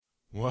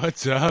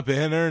What's up,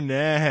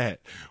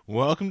 Internet?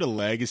 Welcome to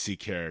Legacy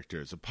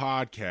Characters, a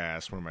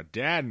podcast where my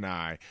dad and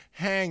I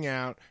hang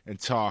out and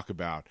talk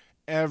about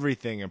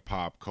everything in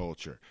pop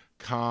culture.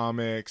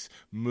 Comics,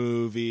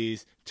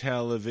 movies,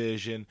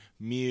 television,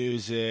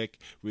 music.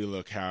 We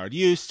look how it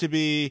used to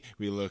be,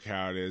 we look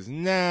how it is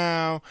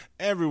now,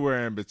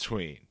 everywhere in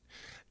between.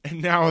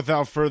 And now,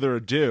 without further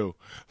ado,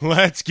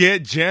 let's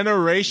get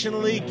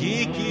generationally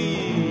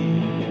geeky!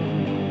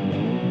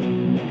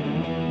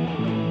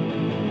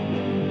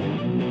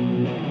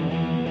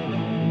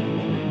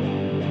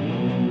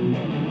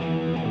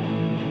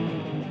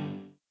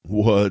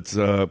 What's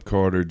up,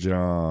 Carter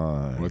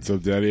John? What's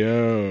up,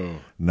 Daddy-O?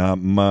 Not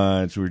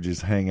much. We're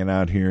just hanging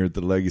out here at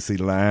the Legacy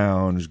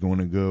Lounge. Going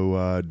to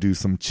go do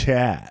some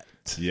chat.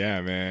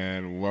 Yeah,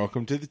 man.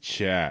 Welcome to the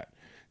chat.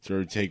 So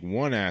we take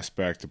one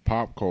aspect of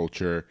pop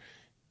culture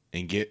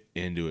and get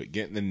into it.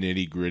 Get in the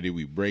nitty-gritty.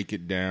 We break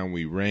it down.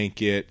 We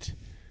rank it.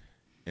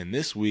 And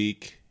this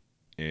week,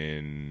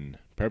 in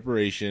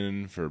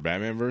preparation for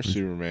Batman vs.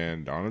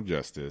 Superman, Dawn of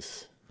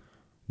Justice,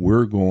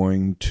 we're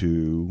going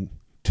to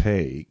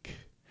take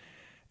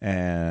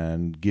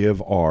and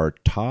give our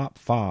top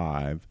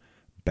 5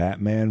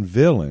 Batman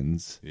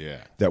villains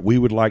that we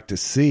would like to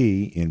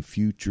see in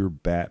future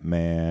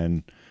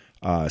Batman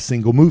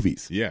single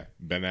movies. Yeah,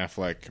 Ben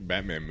Affleck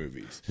Batman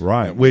movies.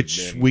 Right,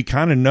 which we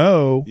kind of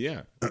know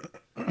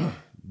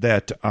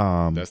that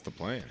that's the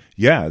plan.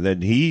 Yeah,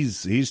 that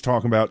he's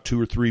talking about 2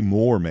 or 3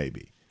 more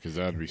maybe. Because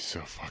that'd be so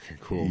fucking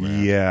cool,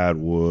 man. Yeah, it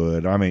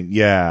would. I mean,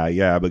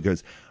 yeah,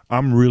 because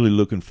I'm really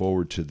looking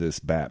forward to this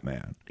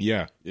Batman.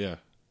 Yeah.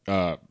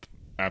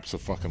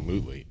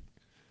 Absolutely.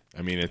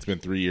 I mean, it's been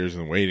 3 years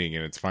in waiting,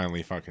 and it's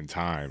finally fucking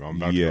time. I'm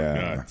about to go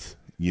nuts.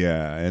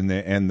 Yeah, and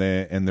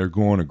they're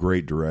going a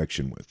great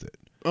direction with it.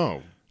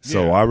 Oh,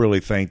 so I really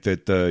think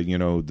that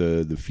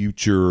the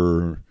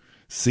future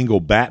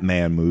single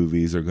Batman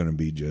movies are going to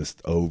be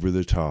just over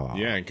the top.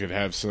 Yeah, and could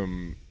have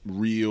some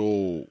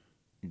real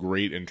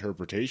great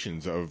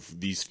interpretations of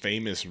these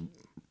famous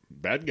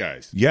bad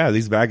guys. Yeah,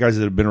 these bad guys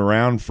that have been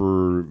around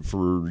for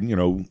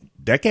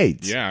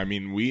decades. Yeah, I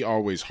mean, we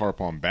always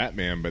harp on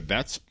Batman, but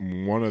that's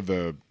one of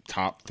the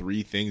top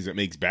 3 things that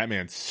makes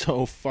Batman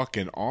so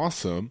fucking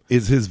awesome.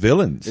 Is his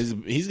villains.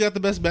 He's got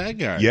the best bad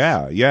guys.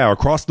 Yeah,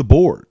 across the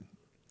board.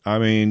 I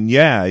mean,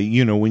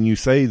 when you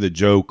say the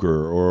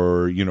Joker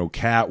or,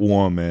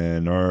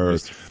 Catwoman or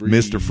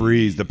Mr.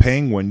 Freeze, the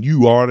Penguin,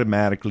 you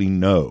automatically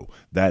know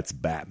that's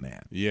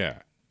Batman. Yeah.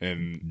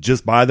 And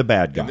just by the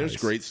bad guys. And there's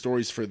great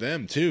stories for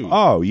them too.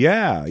 Oh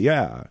yeah.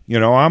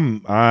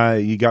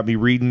 You got me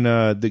reading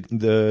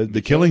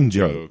the Killing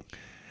Joke,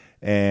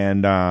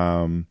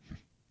 and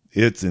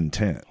it's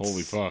intense.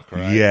 Holy fuck!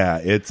 Right? Yeah,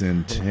 it's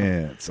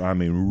intense. I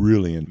mean,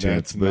 really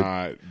intense. That's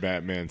not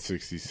Batman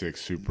 66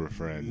 Super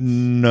Friends.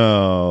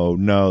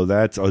 No,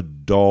 that's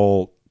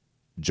adult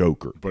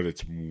Joker. But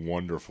it's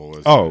wonderful.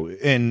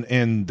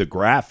 And the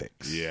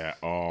graphics. Yeah.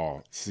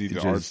 Oh, see,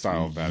 the art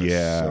style of that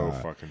is so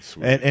fucking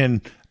sweet. And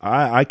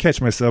I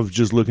catch myself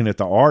just looking at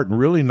the art and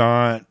really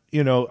not,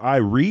 I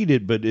read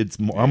it, but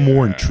I'm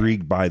more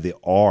intrigued by the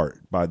art,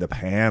 by the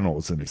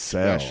panels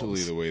themselves.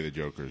 Especially the way the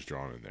Joker's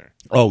drawn in there.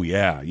 Oh,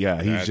 yeah.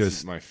 He's That's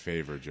just my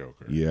favorite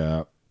Joker.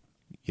 Yeah.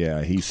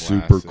 Yeah, he's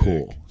Classic. Super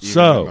cool.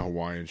 Even in the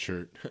Hawaiian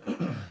shirt.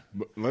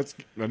 But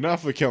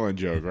enough of Killing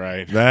Joke,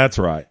 right? That's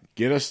right.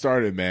 Get us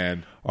started,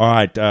 man. All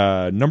right,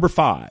 number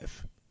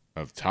 5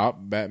 of top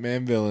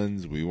Batman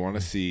villains we want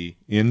to see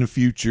in the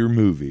future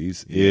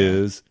movies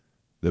is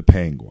the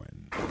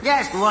Penguin.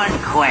 Just one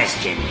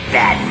question,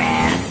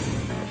 Batman.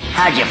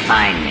 How'd you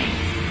find me?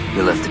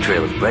 You left a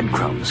trail of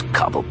breadcrumbs,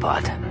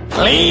 Cobblepot.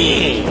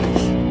 Please!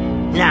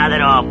 Now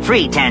that all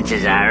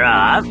pretenses are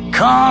off,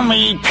 call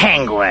me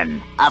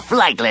Penguin. A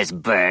flightless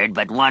bird,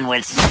 but one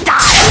with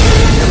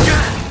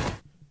style!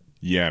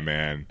 Yeah,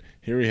 man.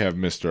 Here we have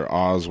Mr.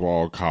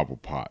 Oswald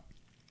Cobblepot,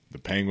 the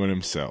Penguin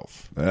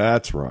himself.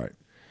 That's right.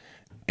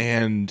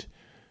 And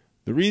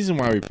the reason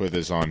why we put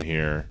this on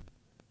here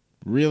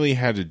really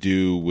had to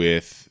do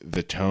with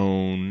the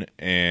tone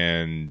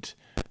and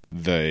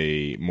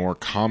the more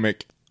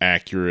comic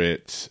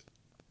accurate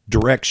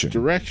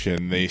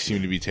direction they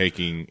seem to be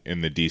taking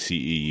in the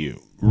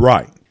DCEU.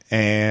 Right.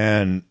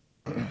 And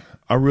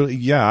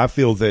I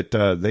feel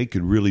that they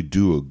could really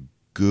do a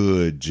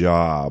good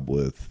job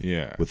with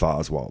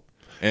Oswald.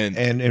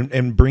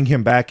 And bring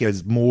him back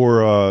as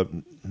more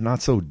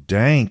not so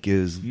dank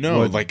as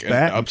like an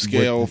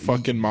upscale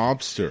fucking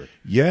mobster.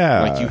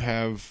 Yeah. Like you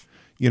have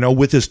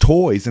with his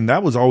toys, and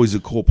that was always a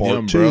cool part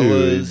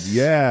umbrellas, too.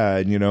 Yeah,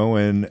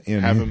 and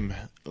have him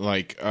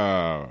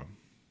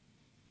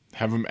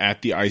have him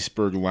at the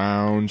Iceberg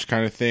Lounge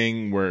kind of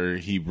thing where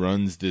he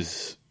runs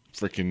this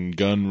freaking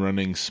gun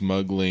running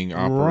smuggling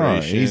operation.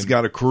 Right. He's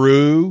got a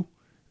crew.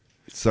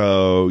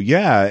 So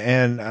yeah,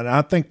 and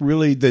I think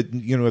really that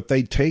if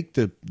they take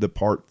the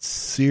part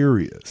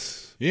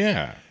serious,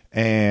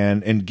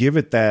 and give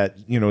it that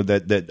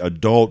that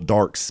adult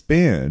dark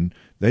spin,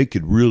 they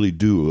could really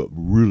do a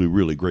really,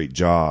 really great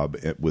job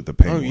with the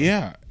Penguin. Oh,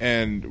 yeah.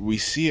 And we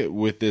see it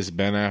with this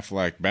Ben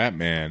Affleck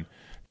Batman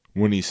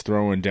when he's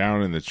throwing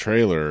down in the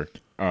trailer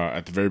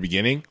at the very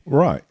beginning.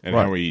 Right. And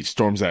how he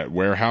storms that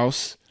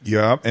warehouse.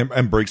 Yeah,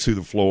 and breaks through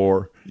the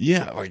floor.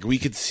 Yeah, like we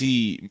could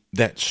see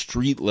that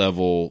street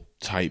level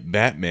type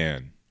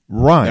Batman.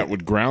 Right. That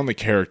would ground the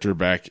character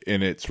back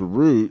in its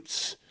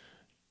roots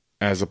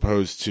as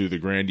opposed to the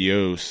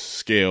grandiose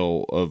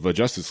scale of a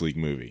Justice League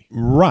movie.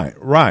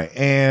 Right.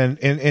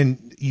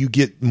 And you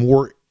get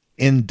more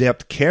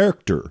in-depth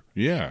character.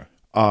 Yeah.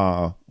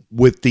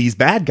 With these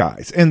bad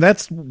guys. And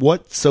that's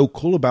what's so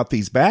cool about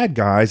these bad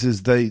guys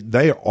is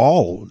they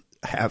all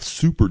have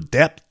super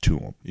depth to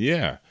them.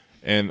 Yeah.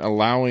 And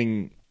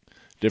allowing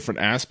different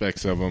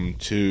aspects of them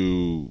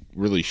to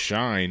really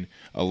shine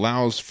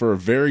allows for a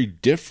very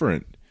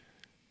different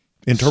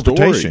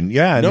interpretation. Story.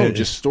 Yeah. No,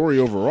 just story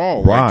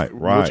overall. Right.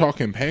 We're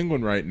talking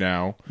Penguin right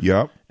now.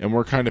 Yep. And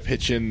we're kind of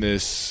pitching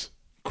this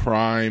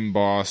crime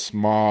boss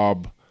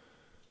mob.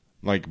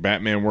 Like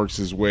Batman works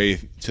his way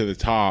to the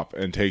top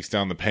and takes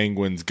down the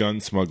Penguin's gun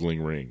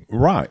smuggling ring.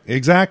 Right,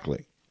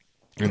 exactly.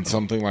 And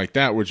something like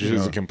that, which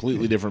is a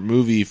completely different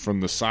movie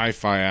from the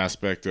sci-fi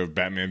aspect of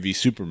Batman v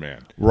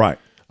Superman. Right.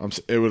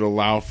 It would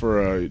allow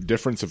for a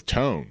difference of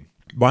tone.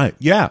 Right.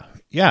 Yeah.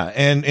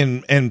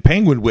 And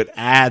Penguin would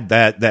add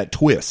that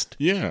twist.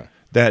 Yeah.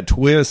 That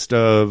twist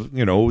of,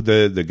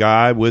 the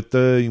guy with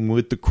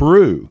the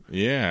crew.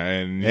 Yeah,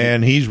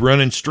 and he's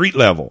running street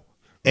level.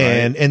 Right.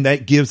 And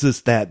that gives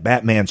us that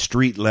Batman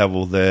street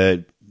level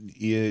that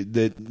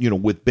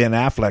with Ben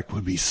Affleck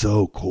would be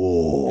so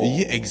cool.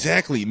 Yeah,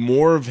 exactly.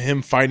 More of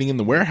him fighting in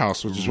the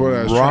warehouse, which is what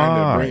I was trying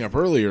to bring up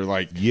earlier.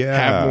 Like,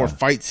 have more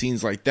fight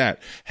scenes like that.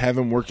 Have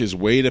him work his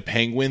way to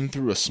Penguin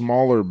through a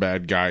smaller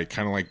bad guy,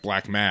 kind of like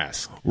Black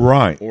Mask,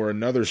 right? Or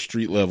another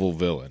street level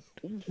villain.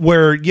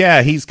 Where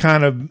he's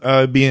kind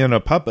of being a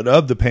puppet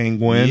of the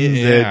Penguin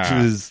that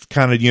is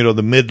kind of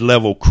the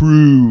mid-level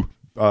crew.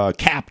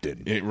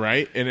 Captain.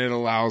 Right? And it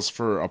allows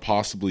for a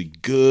possibly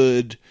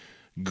good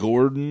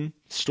Gordon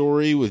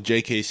story with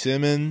J.K.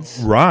 Simmons.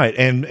 Right.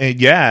 And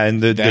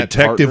the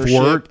detective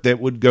work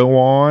that would go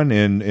on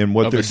and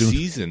what they're doing.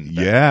 Season.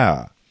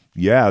 Yeah.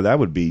 Yeah,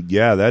 that'd be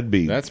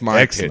that's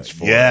my excellent. Pitch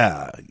for it.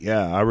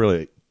 Yeah.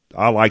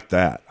 I like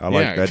that. I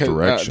like that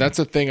direction. That's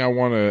a thing I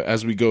want to,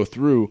 as we go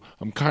through,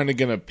 I'm kind of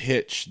going to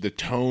pitch the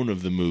tone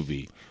of the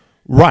movie.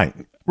 Right.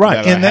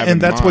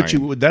 And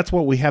that's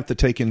what we have to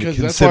take into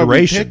consideration. That's why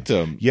we picked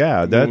them.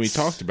 Yeah, when we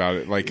talked about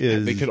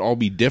it, they could all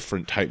be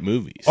different type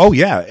movies. Oh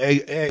yeah,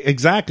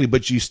 exactly.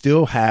 But you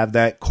still have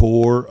that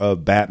core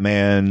of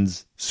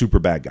Batman's super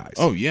bad guys.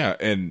 Oh yeah,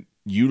 and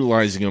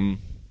utilizing them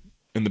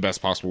in the best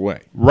possible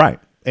way. Right,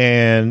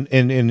 and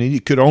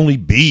it could only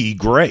be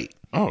great.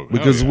 Oh,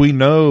 because we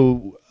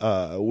know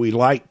we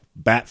like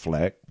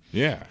Batfleck.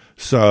 Yeah.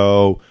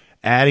 So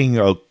adding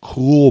a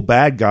cool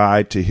bad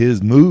guy to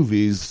his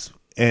movies.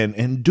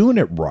 And doing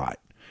it right,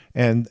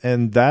 and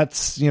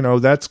that's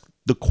that's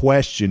the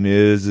question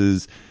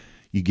is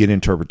you get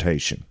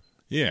interpretation,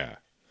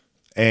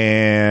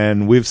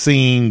 and we've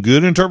seen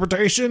good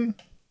interpretation,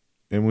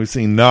 and we've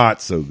seen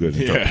not so good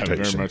interpretation.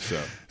 Yeah, very much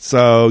so.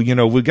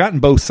 So we've gotten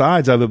both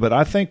sides of it, but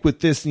I think with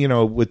this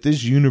with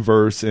this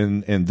universe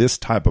and this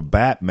type of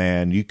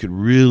Batman, you could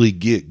really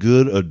get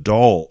good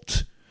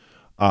adult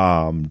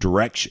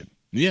direction.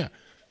 Yeah.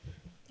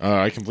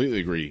 I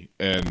completely agree.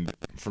 And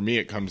for me,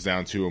 it comes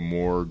down to a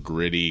more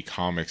gritty,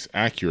 comics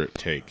accurate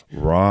take.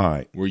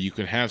 Right. Where you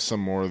can have some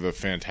more of the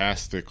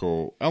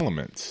fantastical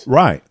elements.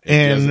 Right.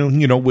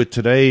 And, with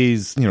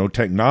today's,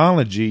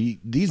 technology,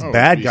 these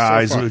bad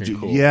guys,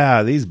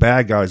 cool. These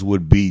bad guys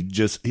would be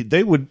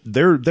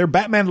they're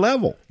Batman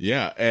level.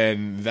 Yeah.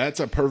 And that's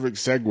a perfect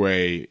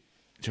segue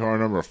to our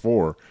number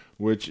 4,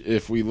 which,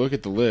 if we look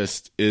at the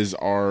list, is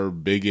our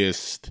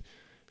biggest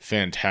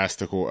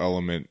fantastical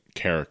element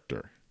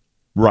character.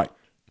 Right.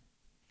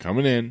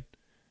 Coming in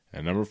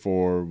at number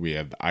 4, we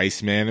have the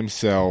Iceman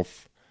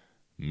himself,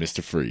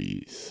 Mr.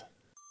 Freeze.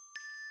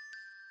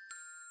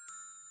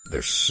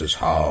 This is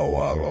how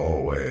I'll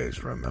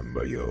always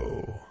remember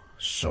you.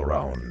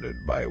 Surrounded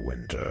by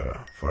winter,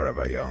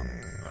 forever young,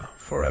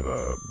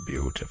 forever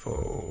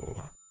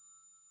beautiful.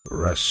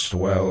 Rest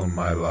well,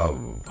 my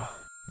love.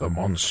 The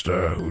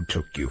monster who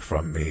took you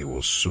from me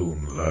will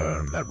soon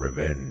learn that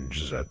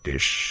revenge is a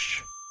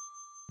dish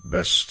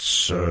best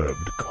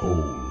served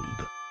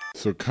cold.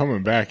 So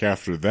coming back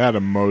after that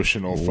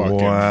emotional fucking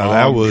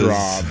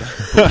drop.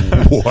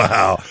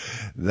 Wow,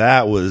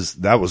 that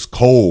was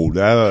cold.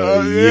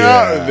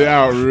 Yeah,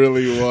 it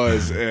really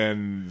was,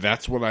 and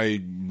that's what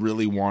I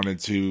really wanted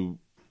to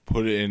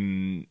put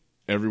in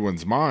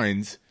everyone's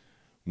minds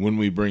when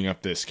we bring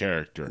up this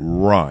character.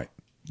 Right.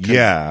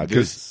 Yeah,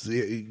 because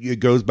it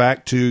goes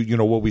back to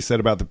what we said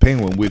about the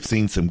Penguin. We've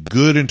seen some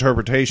good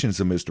interpretations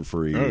of Mr.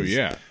 Freeze. Oh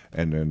yeah,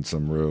 and then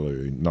some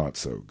really not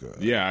so good.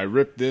 Yeah, I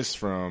ripped this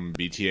from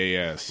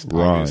BTAS,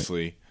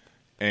 obviously,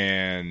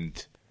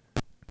 and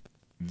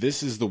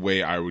this is the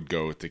way I would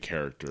go with the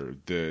character.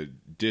 The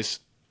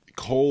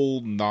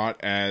cold,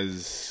 not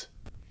as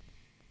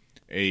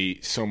a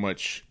so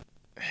much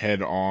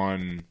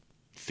head-on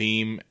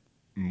theme,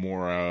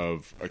 more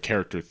of a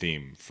character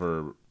theme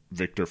for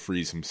Victor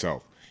Freeze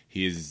himself.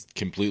 he is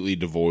completely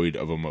devoid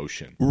of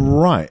emotion.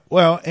 Right.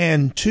 Well,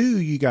 and two,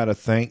 you got to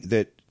think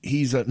that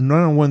he's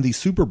none of one of these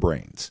super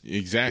brains.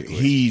 Exactly.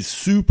 He's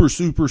super,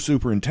 super,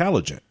 super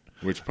intelligent.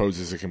 Which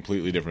poses a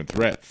completely different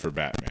threat for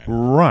Batman.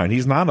 Right.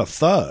 He's not a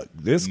thug.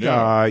 This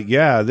guy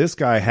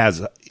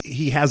has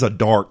a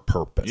dark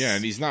purpose. Yeah,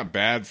 and he's not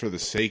bad for the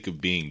sake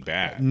of being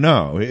bad.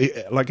 No,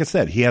 like I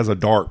said, he has a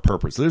dark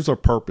purpose. There's a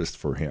purpose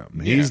for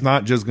him. Yeah. He's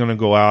not just going to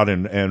go out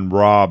and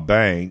rob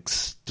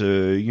banks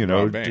to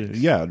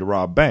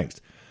rob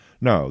banks.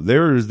 No,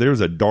 there's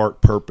a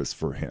dark purpose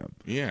for him.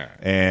 Yeah.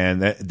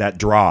 And that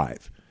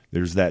drive.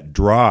 There's that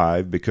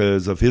drive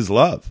because of his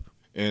love.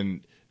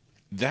 And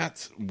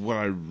that's what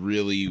I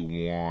really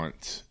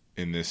want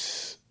in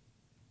this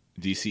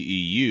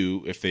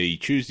DCEU, if they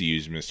choose to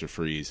use Mr.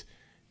 Freeze,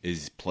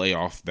 is play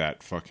off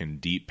that fucking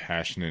deep,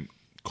 passionate,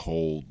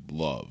 cold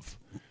love.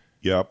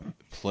 Yep.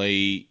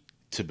 Play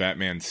to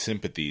Batman's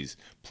sympathies.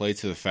 Play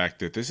to the fact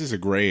that this is a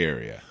gray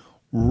area.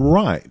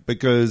 Right,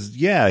 because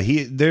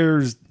he's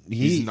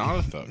not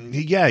a thug.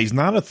 He's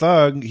not a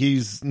thug. He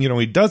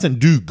doesn't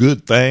do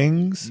good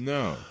things.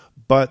 No.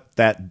 But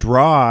that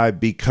drive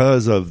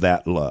because of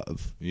that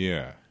love.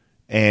 Yeah.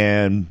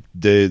 And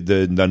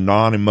the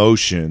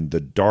non-emotion, the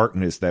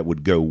darkness that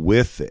would go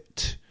with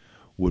it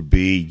would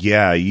be,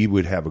 you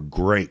would have a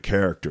great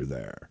character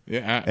there.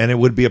 Yeah. And it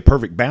would be a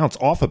perfect bounce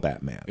off of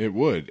Batman. It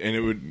would. And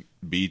it would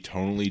be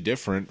tonally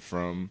different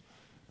from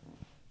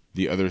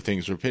the other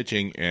things we're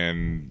pitching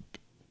and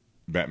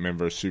Batman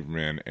vs.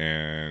 Superman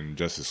and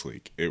Justice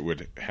League. It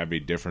would have a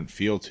different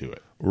feel to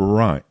it.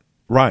 Right.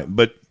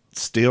 But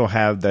still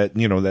have that,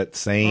 that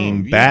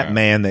same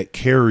Batman that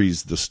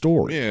carries the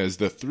story. Yeah, as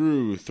the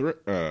through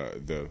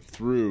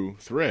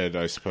thread,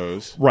 I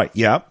suppose. Right,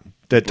 yep.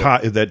 That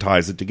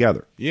ties it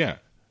together. Yeah,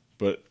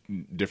 but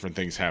different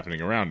things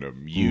happening around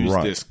him. Use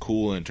this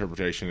cool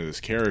interpretation of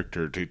this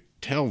character to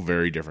tell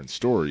very different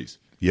stories.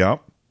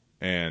 Yep.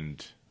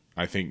 And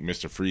I think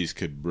Mr. Freeze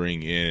could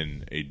bring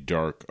in a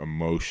dark,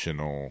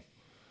 emotional,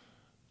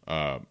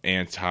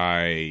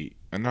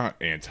 not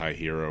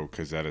anti-hero,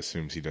 because that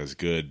assumes he does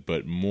good,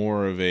 but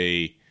more of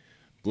a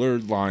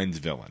blurred lines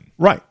villain.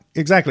 Right,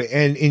 exactly.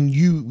 And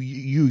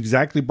you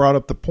exactly brought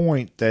up the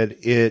point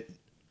that it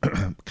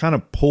kind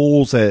of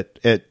pulls at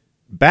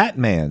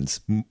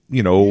Batman's,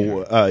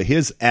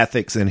 his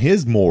ethics and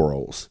his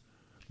morals,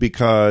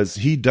 because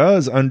he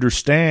does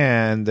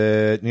understand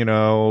that,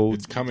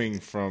 it's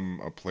coming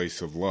from a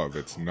place of love.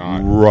 It's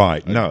not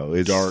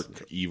it's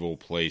dark, evil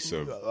place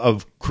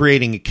of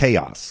creating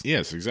chaos.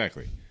 Yes,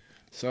 exactly.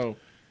 So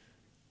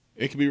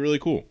it could be really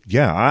cool.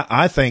 Yeah,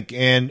 I think,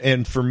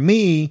 and for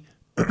me,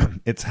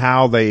 it's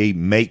how they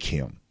make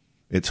him.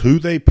 It's who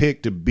they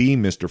pick to be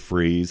Mr.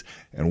 Freeze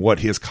and what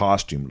his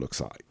costume looks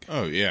like.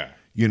 Oh, yeah.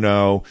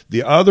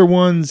 The other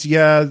ones,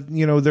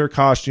 their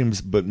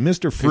costumes, but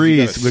Mr.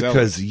 Freeze,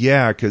 because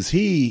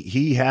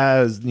he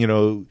has,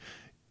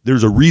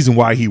 there's a reason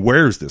why he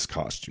wears this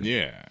costume.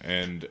 Yeah,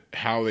 and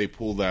how they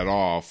pull that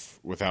off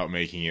without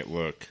making it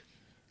look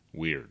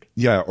weird.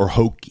 Yeah, or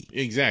hokey.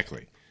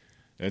 Exactly.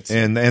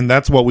 And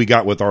that's what we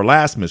got with our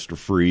last Mr.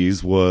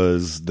 Freeze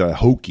was the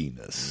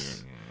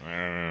hokiness. All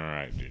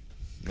right, dude.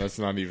 That's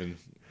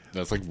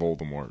like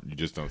Voldemort. You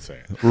just don't say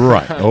it.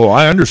 Right. Oh,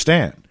 I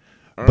understand.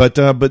 Right. But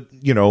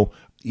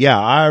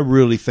I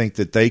really think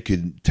that they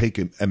could take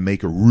and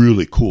make a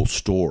really cool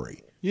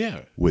story.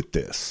 Yeah. With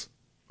this.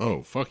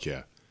 Oh, fuck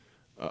yeah.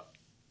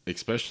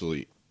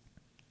 Especially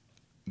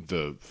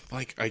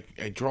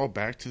I draw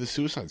back to the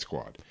Suicide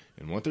Squad.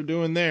 And what they're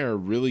doing there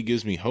really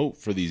gives me hope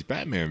for these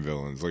Batman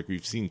villains. Like,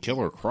 we've seen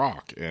Killer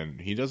Croc, and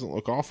he doesn't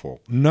look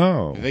awful.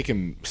 No. If they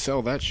can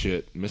sell that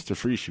shit, Mr.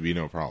 Freeze should be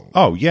no problem.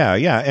 Oh, yeah.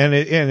 And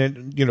it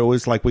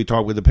it's like we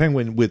talked with the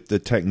Penguin, with the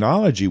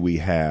technology we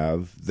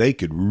have, they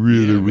could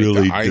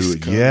really do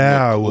it.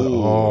 Yeah.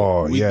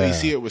 Cool. We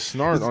see it with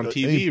Snart on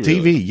TV.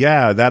 TV,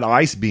 yeah. That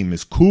ice beam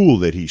is cool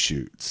that he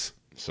shoots.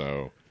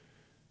 So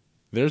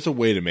there's a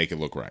way to make it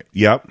look right.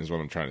 Yep. Is what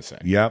I'm trying to say.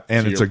 Yep.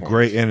 And it's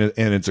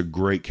a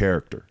great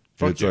character.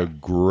 Fuck it's a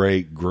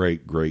great,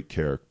 great, great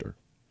character.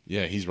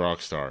 Yeah, he's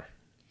Rockstar.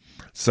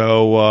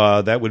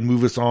 So that would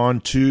move us on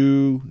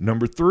to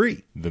number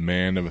 3. The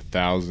man of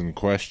 1,000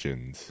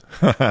 questions.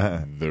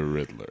 The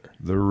Riddler.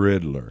 The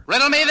Riddler.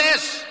 Riddle me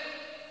this.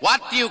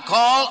 What do you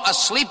call a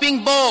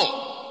sleeping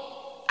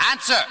bull?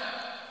 Answer.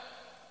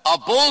 A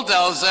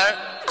bulldozer.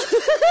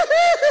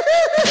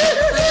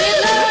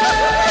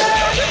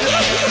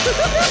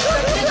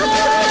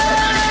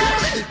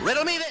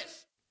 Riddle me this.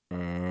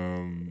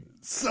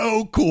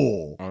 So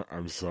cool.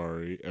 I'm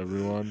sorry,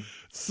 everyone.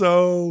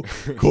 So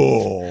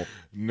cool.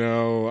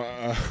 No,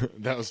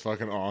 that was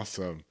fucking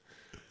awesome.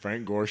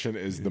 Frank Gorshin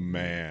is the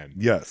man.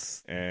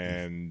 Yes.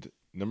 And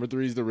number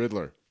 3 is the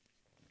Riddler.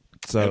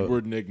 So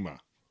Edward Nygma.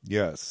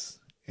 Yes.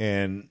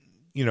 And,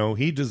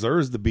 he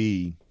deserves to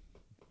be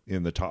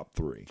in the top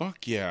 3.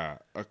 Fuck yeah.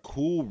 A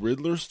cool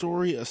Riddler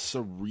story, a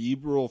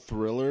cerebral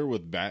thriller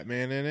with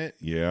Batman in it.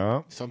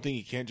 Yeah. Something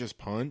you can't just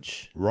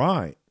punch.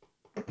 Right.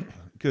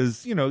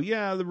 Because,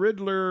 the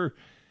Riddler,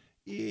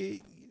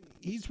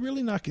 he's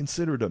really not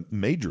considered a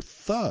major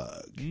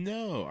thug.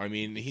 No, I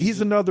mean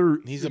he's a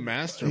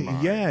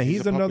mastermind. Yeah,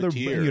 he's another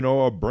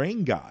puppeteer. a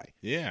brain guy.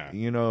 Yeah,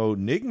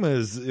 Nigma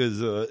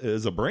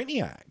is a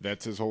brainiac.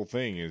 That's his whole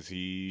thing. Is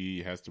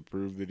he has to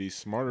prove that he's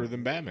smarter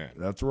than Batman.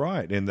 That's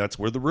right, and that's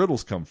where the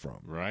riddles come from.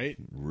 Right?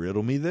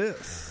 Riddle me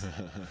this.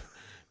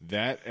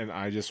 That, and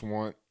I just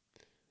want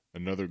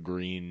another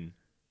green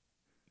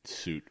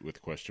suit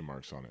with question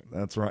marks on it.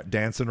 That's right,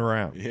 dancing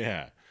around.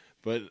 Yeah,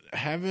 but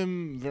have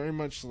him very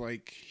much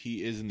like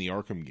he is in the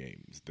Arkham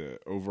games, the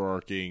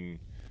overarching,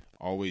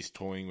 always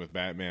toying with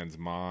Batman's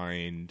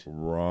mind.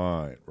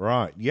 Right,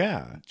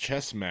 yeah.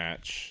 Chess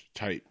match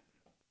type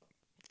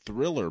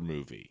thriller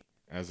movie,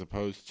 as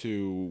opposed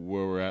to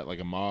where we're at like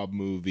a mob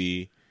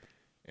movie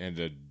and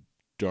a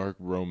dark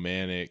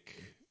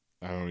romantic.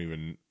 I don't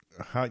even.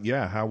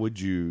 How would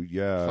you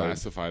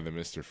classify the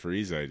Mr.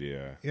 Freeze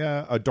idea?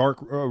 Yeah, a dark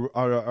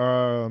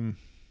a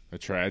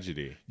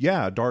tragedy.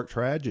 Yeah, a dark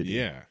tragedy.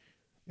 Yeah.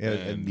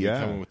 And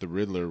coming with the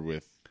Riddler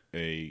with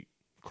a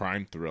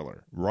crime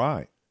thriller.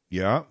 Right.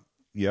 Yeah.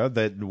 Yeah,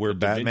 that where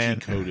Batman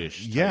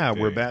Code-ish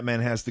where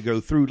Batman has to go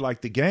through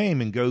like the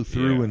game and go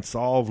through and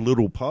solve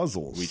little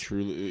puzzles. We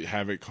truly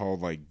have it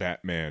called like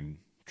Batman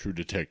True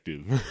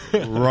Detective.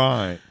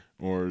 Right.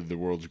 Or the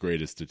world's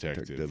greatest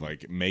detective.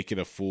 Like, make it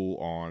a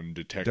full-on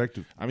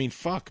detective. I mean,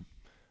 fuck.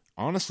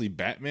 Honestly,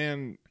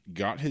 Batman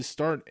got his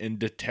start in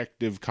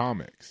detective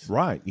comics.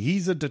 Right.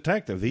 He's a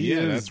detective.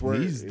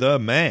 He's the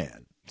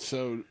man.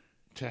 So,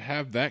 to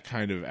have that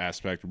kind of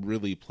aspect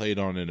really played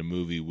on in a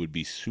movie would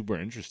be super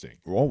interesting.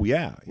 Oh,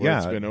 yeah.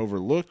 It's been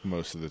overlooked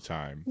most of the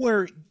time.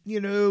 Where,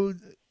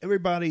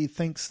 everybody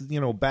thinks,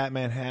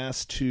 Batman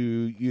has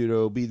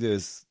to, be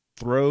this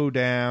throw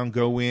down,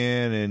 go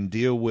in and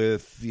deal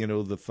with,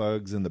 the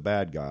thugs and the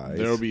bad guys.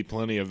 There'll be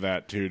plenty of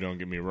that too, don't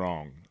get me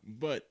wrong.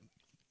 But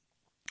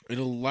it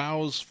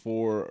allows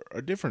for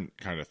a different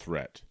kind of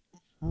threat.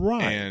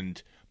 Right.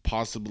 And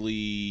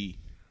possibly,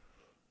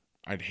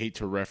 I'd hate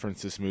to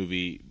reference this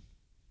movie,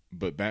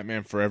 but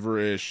Batman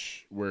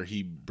Forever-ish, where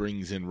he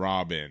brings in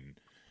Robin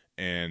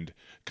and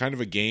kind of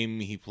a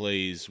game he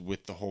plays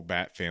with the whole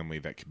Bat family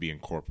that could be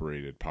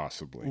incorporated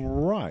possibly.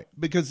 Right.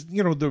 Because,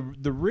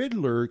 the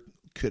Riddler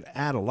could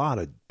add a lot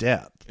of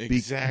depth.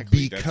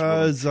 Exactly.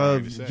 Because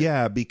of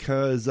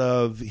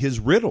his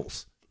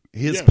riddles,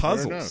 his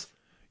puzzles.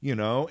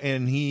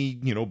 And he,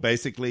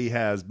 basically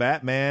has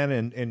Batman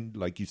and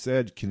like you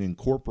said, can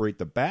incorporate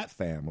the Bat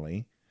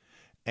family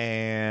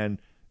and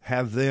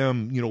have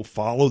them,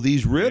 follow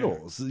these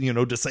riddles,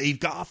 to save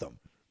Gotham.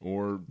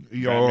 Or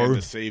Batman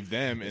to save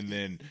them, and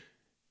then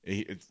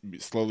it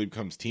slowly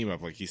becomes team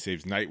up. Like he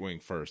saves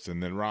Nightwing first,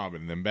 and then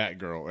Robin, and then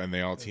Batgirl, and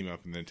they all team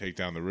up and then take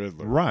down the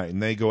Riddler. Right,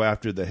 and they go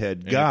after the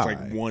head guy.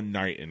 It's like one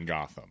night in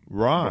Gotham.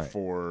 Right.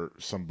 Before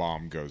some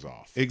bomb goes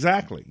off.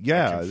 Exactly,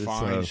 yeah.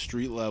 Fine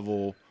street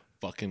level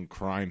fucking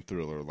crime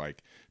thriller,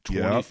 like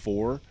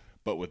 24,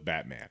 but with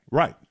Batman.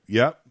 Right,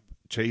 yep.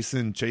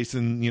 Chasing,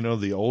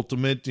 the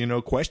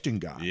ultimate, question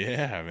guy.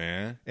 Yeah,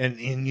 man. And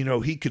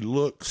he could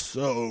look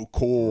so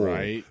cool.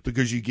 Right.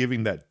 Because you give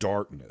him that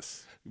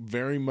darkness.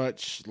 Very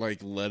much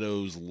like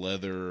Leto's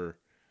leather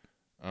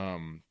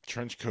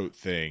trench coat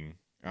thing.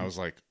 I was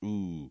like,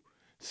 ooh,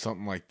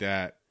 something like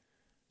that,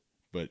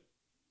 but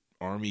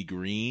army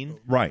green.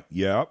 Right,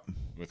 yep.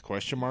 With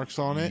question marks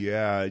on it.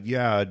 Yeah.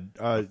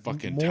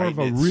 Fucking more of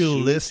a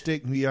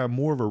realistic,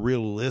 more of a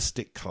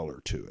realistic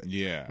color to it.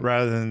 Yeah.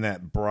 Rather than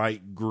that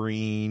bright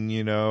green,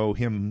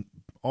 him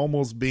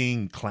almost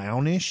being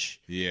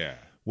clownish. Yeah.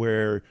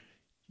 Where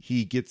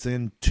he gets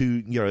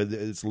into,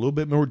 it's a little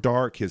bit more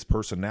dark. His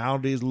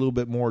personality is a little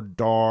bit more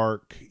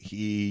dark.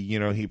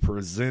 He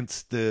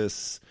presents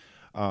this,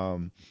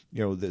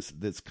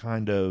 this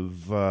kind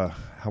of,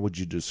 how would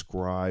you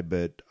describe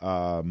it?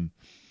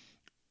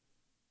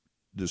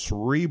 The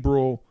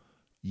cerebral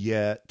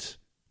yet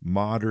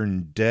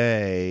modern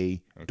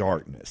day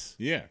darkness.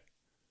 Yeah.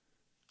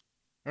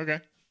 Okay.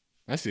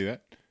 I see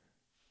that.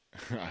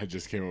 I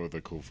just came up with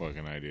a cool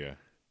fucking idea.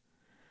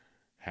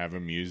 Have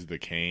him use the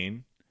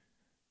cane,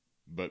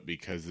 but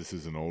because this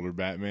is an older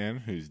Batman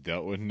who's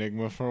dealt with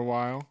Enigma for a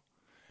while,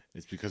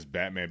 it's because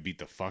Batman beat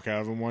the fuck out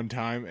of him one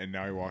time and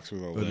now he walks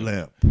with a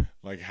limp.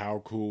 Like,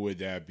 how cool would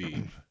that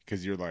be?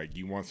 Because you're like,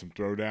 you want some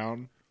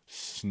throwdown?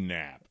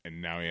 Snap,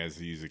 and now he has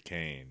to use a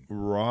cane.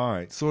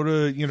 Right, sort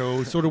of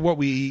what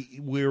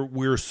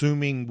we're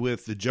assuming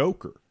with the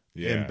Joker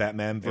in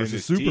Batman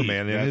versus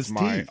Superman. And his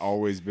teeth.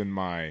 Always been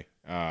my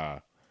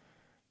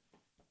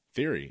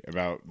theory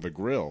about the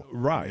grill.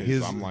 Right,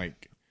 I'm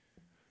like,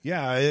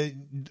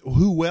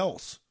 who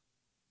else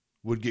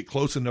would get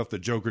close enough to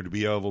Joker to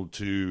be able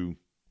to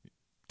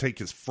take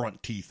his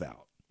front teeth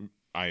out?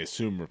 I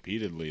assume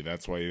repeatedly.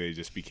 That's why they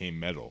just became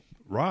metal.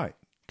 Right.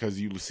 Because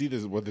you see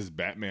what this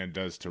Batman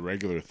does to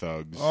regular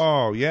thugs.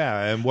 Oh,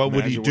 yeah. And what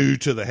would he do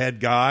to the head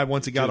guy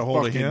once he got a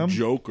hold of him?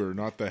 Joker,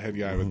 not the head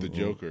guy, but the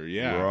Joker.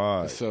 Yeah.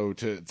 Right. So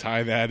to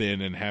tie that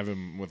in and have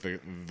him with the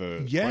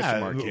question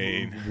mark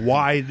cane.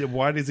 Why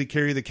does he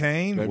carry the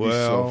cane? That'd be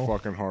so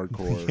fucking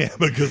hardcore. Yeah,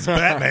 because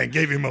Batman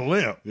gave him a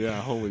limp.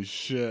 Yeah, holy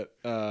shit.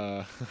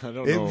 I don't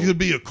know. It could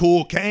be a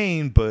cool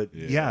cane, but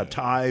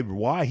Ty,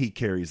 why he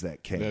carries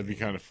that cane. That'd be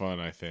kind of fun,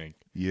 I think.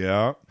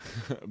 Yeah.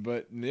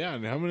 But yeah,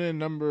 coming in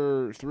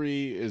number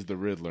 3 is the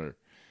Riddler.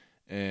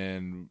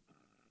 And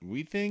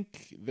we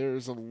think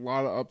there's a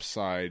lot of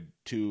upside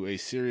to a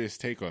serious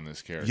take on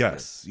this character.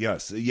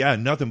 Yes. Yeah,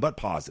 nothing but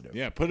positive.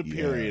 Yeah, put a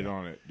period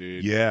on it,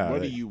 dude. Yeah.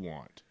 What do you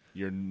want?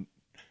 Your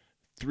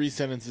 3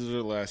 sentences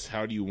or less,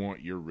 how do you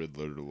want your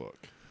Riddler to look?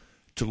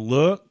 To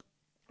look,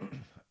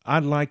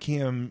 I'd like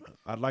him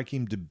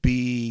to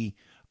be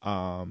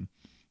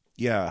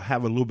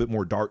have a little bit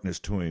more darkness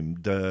to him.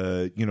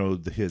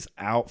 His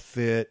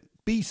outfit,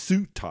 be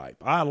suit type.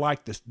 I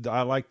like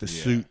the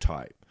suit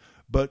type.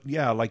 But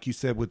yeah, like you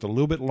said, with a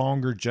little bit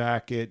longer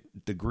jacket,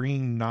 the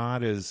green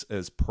not as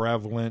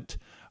prevalent.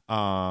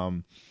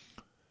 The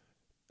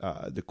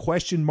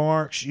question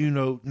marks,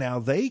 now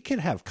they could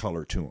have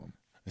color to them.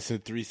 I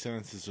said 3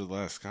 sentences or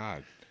less.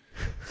 God.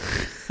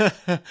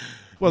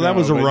 Well, that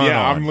was a run.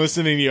 Yeah, I'm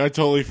listening to you. I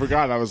totally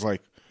forgot. I was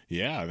like,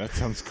 yeah, that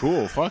sounds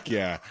cool. Fuck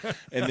yeah.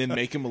 And then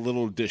make him a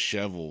little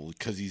disheveled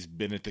because he's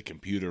been at the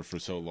computer for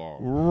so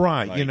long.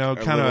 Right. Like,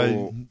 kind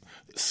of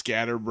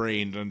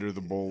scatterbrained under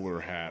the bowler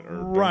hat. Or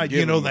right.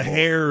 The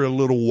hair a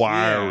little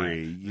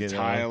wiry. The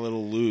tie a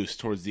little loose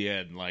towards the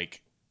end.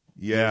 Like,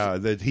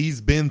 that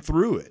he's been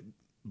through it.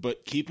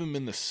 But keep him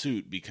in the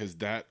suit because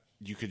that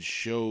you could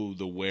show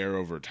the wear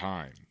over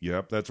time.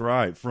 Yep, that's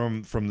right.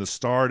 From the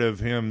start of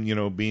him,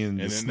 being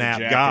the snap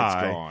the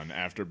guy. Gone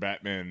after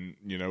Batman,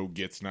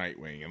 gets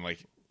Nightwing, and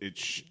like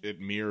it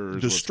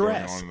mirrors the what's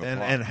stress going on in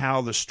the and how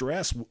the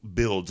stress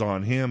builds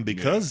on him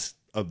because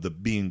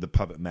of being the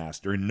puppet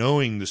master and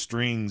knowing the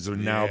strings are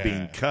now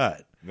being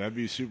cut. That'd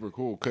be super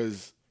cool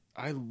because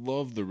I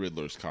love the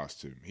Riddler's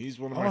costume. He's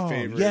one of my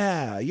favorites.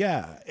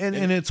 Yeah. And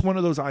it's one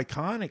of those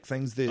iconic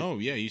things that... Oh,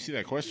 yeah. You see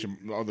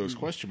all those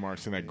question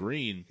marks in that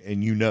green.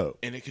 And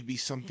And it could be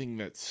something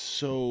that's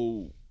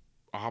so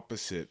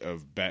opposite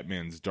of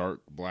Batman's dark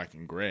black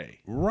and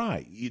gray.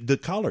 Right. The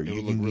color. It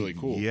would look really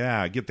cool.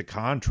 Yeah, get the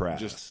contrast.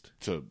 Just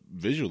to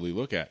visually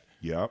look at.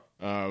 Yep.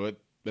 But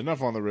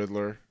enough on the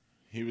Riddler.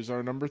 He was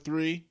our number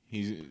 3.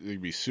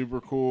 He'd be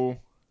super cool.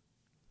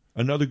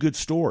 Another good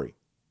story.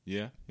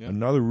 Yeah.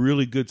 Another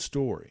really good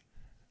story.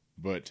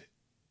 But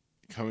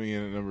coming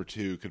in at number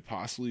 2 could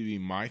possibly be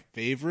my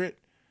favorite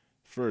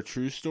for a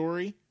true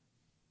story.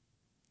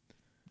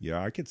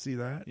 Yeah, I could see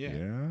that.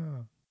 Yeah.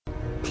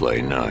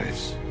 Play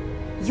nice.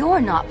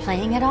 You're not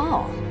playing at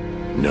all.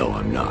 No,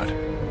 I'm not.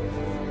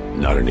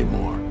 Not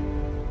anymore.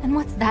 And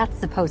what's that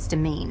supposed to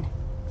mean?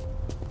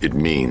 It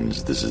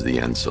means this is the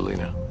end,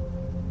 Selina.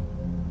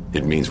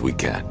 It means we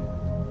can't.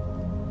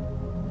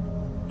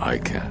 I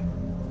can't.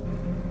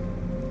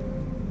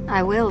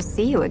 I will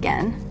see you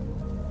again,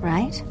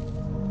 right?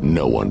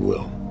 No one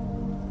will.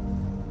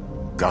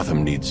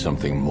 Gotham needs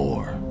something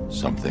more,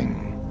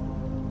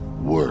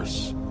 something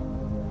worse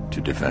to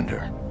defend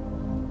her.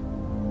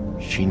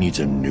 She needs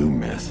a new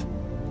myth.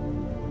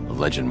 A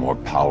legend more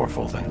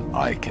powerful than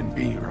I can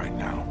be right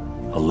now.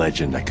 A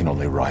legend that can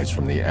only rise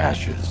from the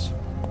ashes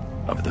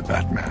of the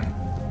Batman.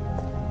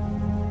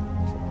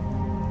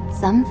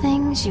 Some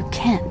things you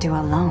can't do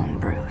alone,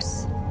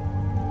 Bruce.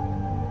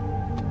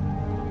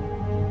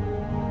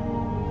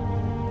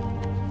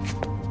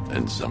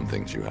 And some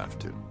things you have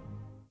to.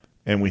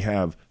 And we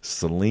have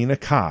Selina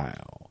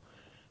Kyle,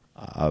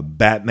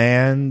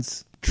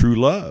 Batman's true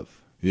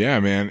love. Yeah,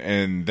 man.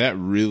 And that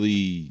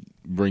really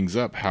brings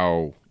up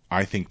how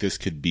I think this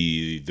could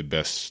be the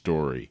best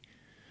story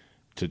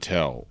to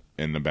tell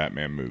in the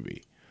Batman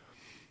movie.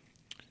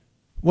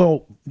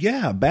 Well,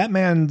 yeah,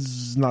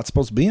 Batman's not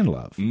supposed to be in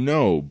love.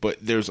 No, but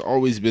there's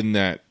always been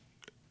that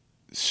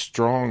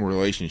strong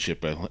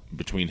relationship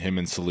between him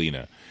and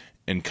Selina.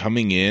 And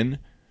coming in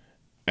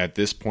at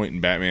this point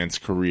in Batman's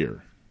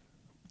career.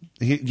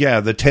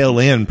 The tail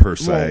end, per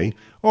se.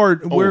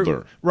 Or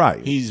older.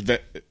 Right. He's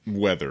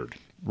weathered.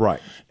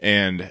 Right.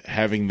 And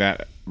having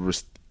that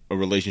a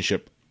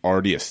relationship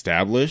already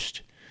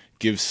established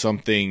gives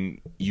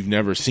something you've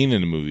never seen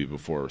in a movie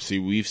before. See,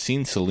 we've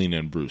seen Selina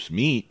and Bruce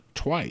meet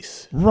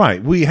twice.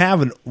 Right. We've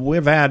had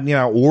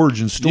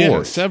origin stories.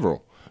 Yeah,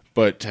 several.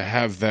 But to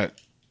have that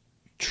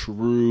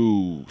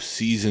true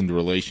seasoned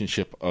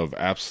relationship of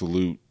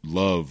absolute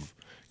love,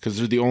 because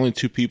they're the only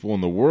 2 people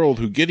in the world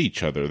who get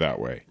each other that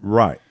way.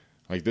 Right.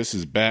 Like, this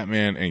is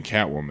Batman and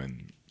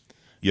Catwoman.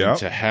 Yeah.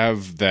 To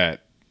have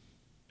that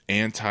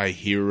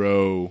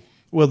anti-hero...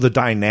 Well, the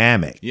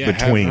dynamic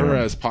between have her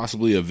them. as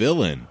possibly a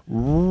villain.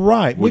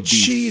 Right. Which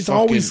she's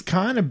always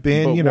kind of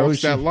been,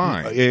 walks that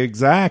line.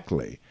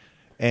 Exactly.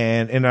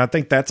 And I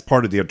think that's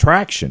part of the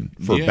attraction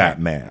for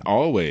Batman.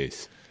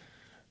 Always.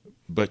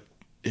 But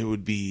it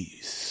would be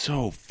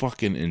so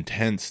fucking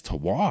intense to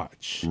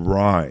watch.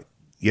 Right.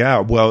 Yeah,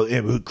 well,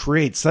 it would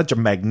create such a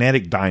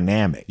magnetic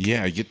dynamic.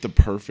 Yeah, get the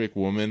perfect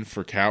woman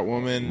for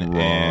Catwoman.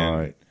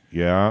 Right.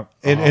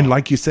 And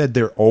like you said,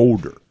 they're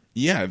older.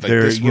 Yeah, like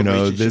they're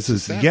this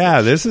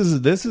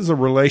is a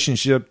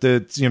relationship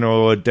that's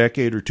a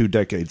decade or 2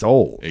 decades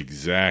old.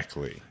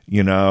 Exactly.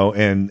 you know,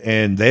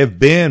 and they've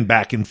been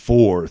back and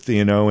forth,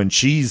 you know, and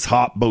she's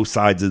hopped both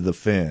sides of the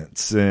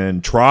fence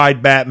and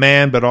tried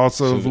Batman, but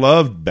also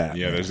loved Batman.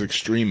 Yeah, there's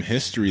extreme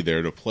history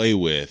there to play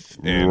with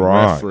and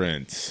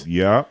reference.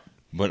 Yeah.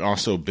 But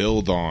also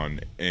build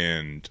on,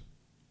 and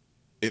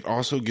it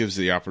also gives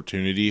the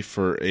opportunity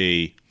for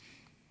a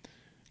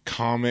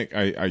comic,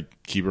 I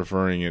keep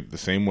referring it the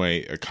same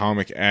way, a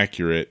comic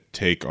accurate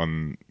take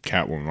on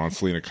Catwoman, on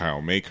Selina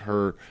Kyle. Make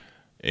her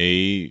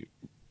a,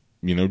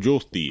 you know,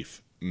 jewel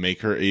thief.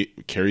 Make her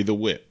carry the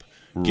whip.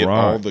 Get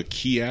all the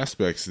key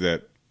aspects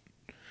that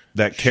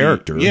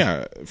character.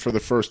 Yeah, for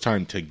the first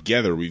time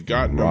together. We've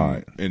gotten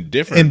them in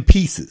different... In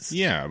pieces.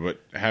 Yeah,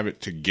 but have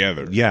it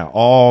together. Yeah,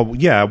 all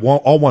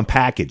one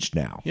package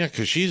now. Yeah,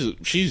 because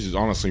she's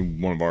honestly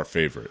one of our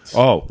favorites.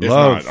 Oh, if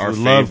love not our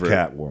favorite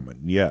Catwoman.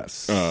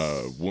 Yes.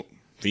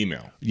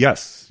 Female.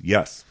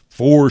 Yes,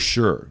 for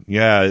sure.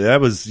 Yeah,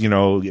 that was, you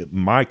know,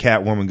 my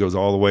Catwoman goes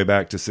all the way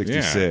back to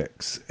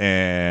 66. Yeah.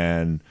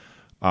 And,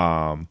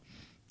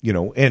 you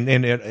know, and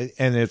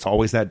it's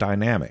always that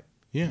dynamic.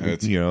 Yeah,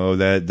 it's, you know,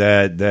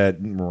 that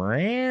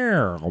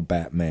rare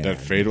Batman,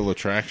 that fatal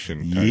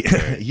attraction.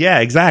 Yeah,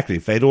 exactly,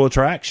 fatal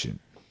attraction.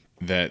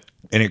 And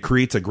it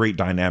creates a great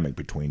dynamic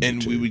between them.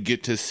 And we would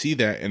get to see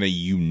that in a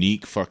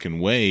unique fucking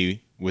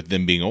way with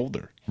them being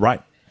older.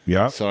 Right.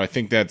 Yeah. So I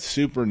think that's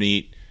super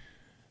neat.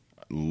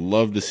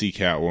 Love to see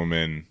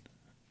Catwoman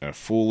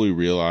fully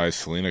realize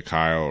Selina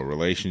Kyle, a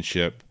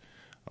relationship,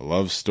 a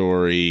love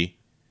story.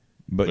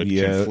 But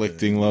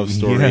conflicting love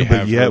story. Yeah,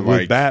 but yet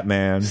with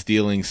Batman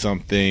stealing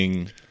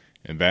something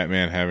and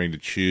Batman having to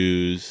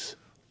choose.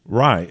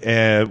 Right.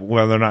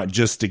 Whether or not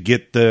just to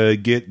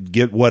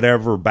get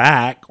whatever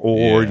back,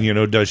 or, you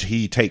know, does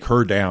he take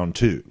her down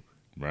too?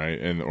 Right.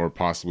 Or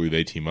possibly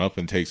they team up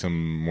and take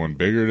someone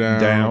bigger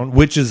down.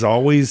 Which is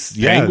always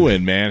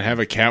Penguin, man. Have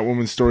a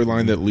Catwoman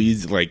storyline that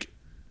leads, like,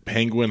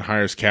 Penguin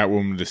hires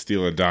Catwoman to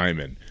steal a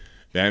diamond.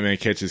 Batman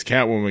catches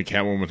Catwoman.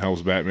 Catwoman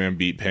helps Batman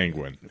beat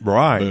Penguin.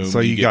 Right. Boom,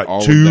 so you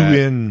got two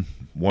in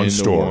one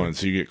story.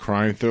 So you get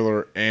crime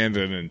thriller and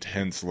an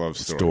intense love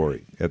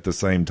story at the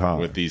same time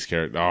with these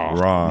characters. Oh,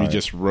 right. We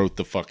just wrote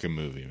the fucking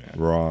movie, man.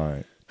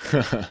 Right.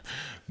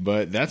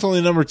 But that's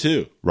only number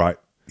 2. Right.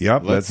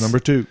 Yep. That's number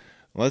 2.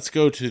 Let's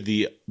go to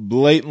the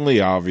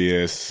blatantly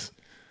obvious.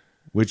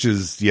 Which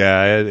is,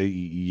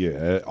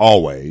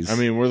 always. I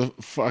mean,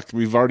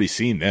 we've already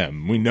seen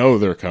them. We know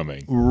they're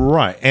coming.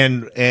 Right.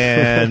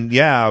 And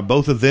yeah,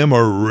 both of them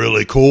are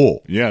really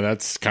cool. Yeah,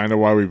 that's kind of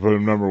why we put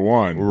them number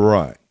 1.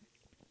 Right.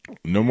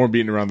 No more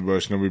beating around the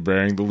bush. No more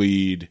bearing the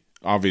lead.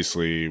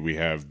 Obviously, we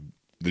have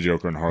the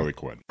Joker and Harley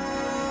Quinn.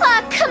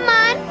 Oh, come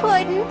on,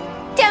 Puddin'.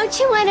 Don't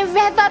you want to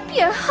rev up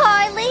your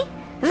Harley?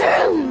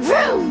 Vroom,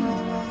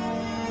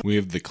 vroom. We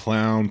have the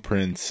Clown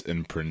Prince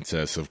and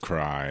Princess of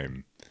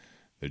Crime.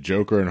 The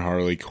Joker and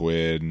Harley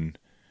Quinn,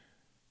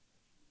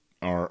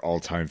 our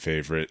all-time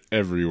favorite.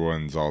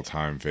 Everyone's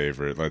all-time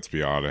favorite, let's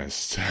be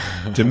honest.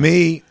 To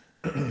me,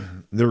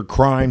 they're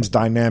crime's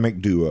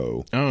dynamic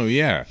duo. Oh,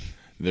 yeah.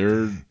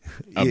 They're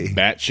a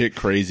batshit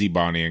crazy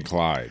Bonnie and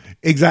Clyde.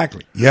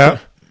 Exactly. Yeah.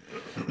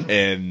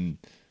 And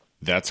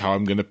that's how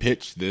I'm going to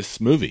pitch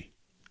this movie.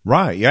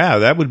 Right. Yeah,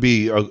 that would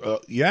be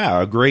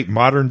a great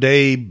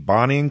modern-day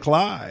Bonnie and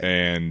Clyde.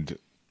 And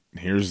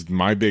here's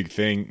my big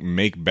thing.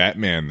 Make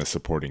Batman the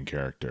supporting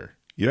character.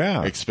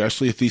 Yeah.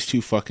 Especially if these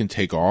two fucking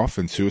take off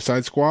in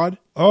Suicide Squad.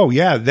 Oh,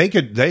 yeah.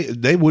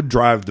 They would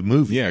drive the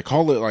movie. Yeah.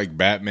 Call it like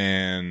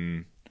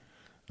Batman,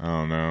 I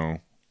don't know.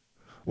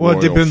 Well,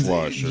 it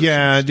depends.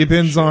 Yeah, it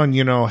depends on,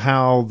 you know,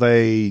 how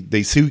they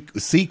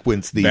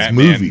sequence these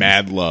Batman, movies.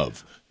 Mad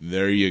Love.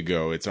 There you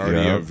go. It's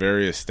already a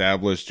very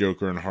established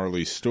Joker and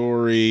Harley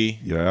story.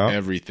 Yeah.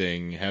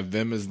 Everything. Have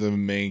them as the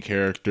main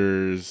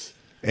characters.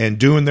 And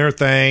doing their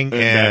thing. And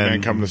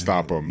Batman come to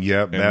stop them.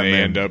 Yep. And they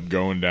end up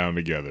going down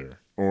together.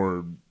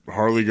 Or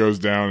Harley goes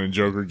down and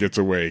Joker gets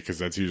away, because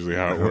that's usually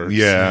how it works.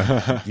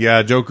 Yeah.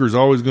 Yeah, Joker's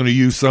always going to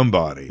use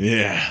somebody.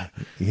 Yeah.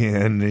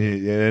 And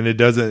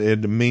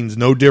it means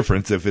no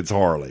difference if it's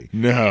Harley.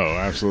 No,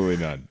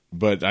 absolutely not.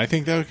 But I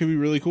think that could be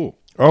really cool.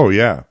 Oh,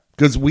 yeah.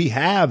 Because we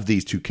have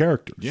these two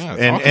characters. Yeah,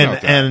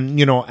 and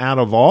you know, out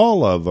of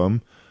all of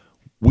them,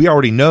 we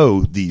already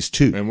know these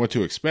two. And what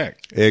to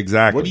expect.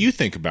 Exactly. What do you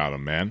think about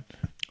them, man?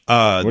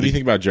 What do you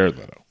think about Jared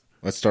Leto?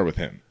 Let's start with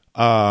him.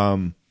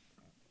 The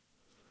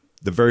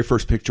very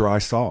first picture I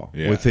saw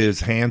with his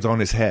hands on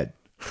his head,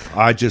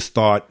 I just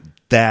thought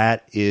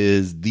that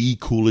is the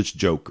coolest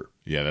Joker.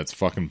 Yeah, that's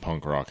fucking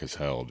punk rock as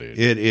hell, dude.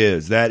 It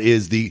is. That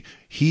is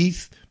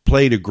Heath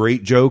played a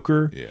great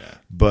Joker. Yeah.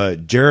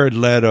 But Jared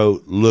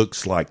Leto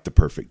looks like the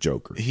perfect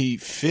Joker. He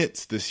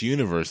fits this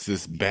universe,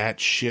 this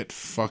batshit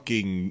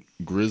fucking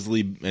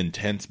grisly,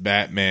 intense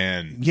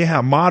Batman.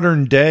 Yeah,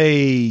 modern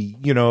day,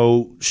 you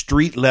know,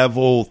 street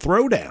level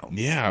throwdown.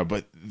 Yeah,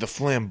 but the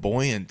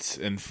flamboyance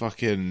and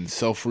fucking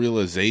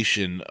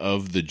self-realization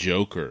of the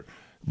Joker.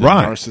 The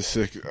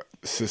narcissistic,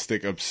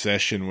 narcissistic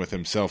obsession with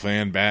himself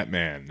and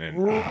Batman,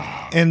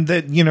 and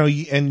that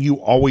and you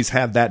always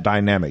have that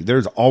dynamic.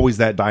 There's always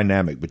that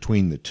dynamic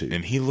between the two,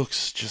 and he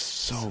looks just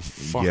so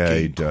fucking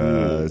he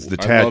does. cool. The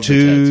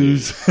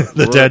tattoos,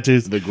 the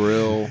tattoos, the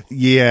grill,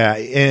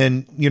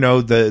 and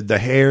the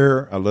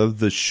hair. I love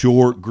the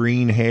short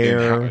green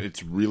hair.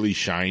 It's really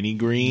shiny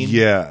green,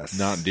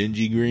 not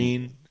dingy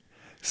green.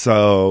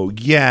 So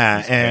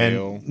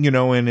and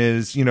and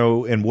his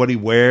and what he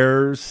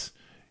wears,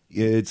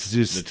 it's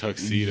just the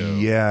tuxedo.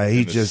 Yeah,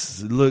 he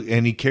just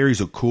and he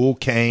carries a cool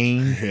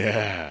cane.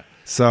 Yeah.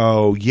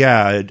 So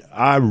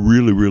I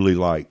really really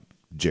like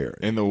Jared.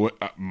 And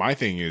my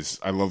thing is,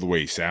 I love the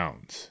way he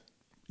sounds.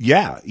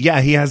 Yeah,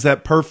 he has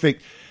that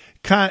perfect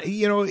kind.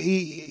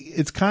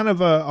 It's kind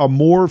of a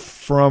morph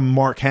from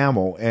Mark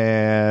Hamill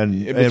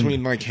and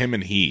between like him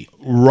and Heath.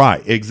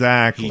 Right,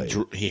 exactly.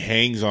 He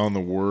hangs on the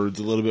words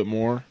a little bit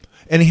more,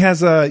 and he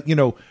has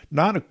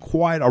not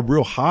quite a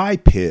real high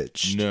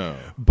pitch. No,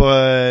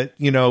 but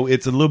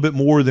it's a little bit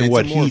more than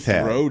what Heath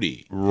had.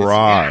 Throaty,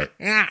 right?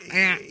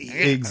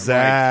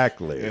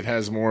 Exactly. Like, it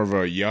has more of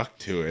a yuck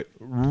to it.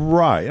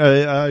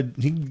 Right.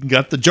 He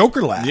got the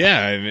Joker laugh.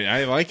 Yeah, and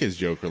I like his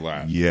Joker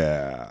laugh.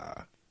 Yeah.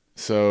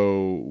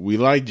 So we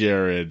like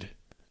Jared,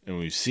 and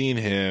we've seen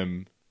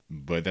him,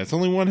 but that's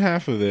only one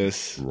half of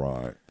this.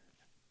 Right.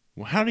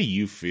 Well, how do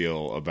you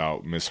feel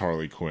about Miss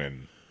Harley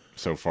Quinn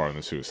so far in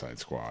the Suicide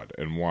Squad,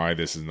 and why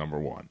this is number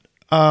one?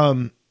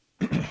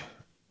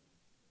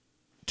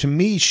 To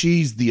me,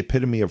 she's the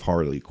epitome of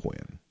Harley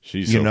Quinn.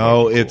 She's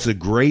cool. It's a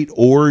great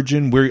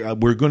origin. We're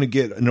going to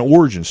get an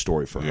origin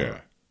story for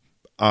her.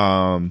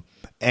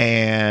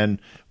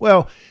 And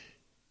well,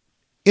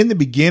 in the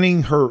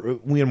beginning,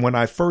 when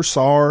I first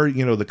saw her,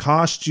 the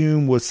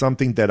costume was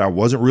something that I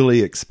wasn't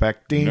really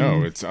expecting.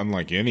 No, it's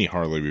unlike any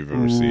Harley we've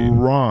ever seen.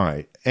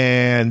 Right.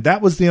 And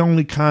that was the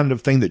only kind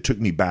of thing that took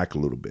me back a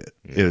little bit,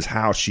 is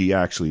how she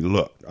actually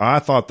looked. I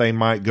thought they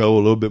might go a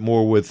little bit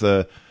more with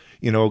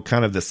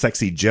kind of the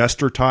sexy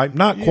jester type.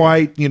 Not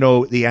quite,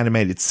 the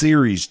animated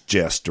series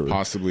jester.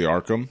 Possibly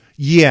Arkham.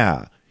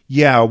 Yeah.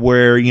 Yeah,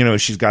 where,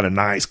 she's got a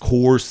nice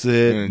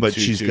corset, but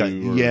she's got,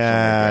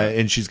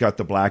 and she's got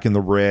the black and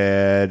the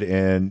red.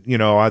 And,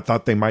 I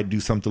thought they might do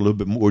something a little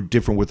bit more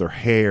different with her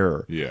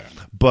hair. Yeah.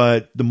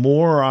 But the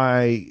more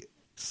I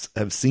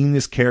have seen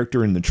this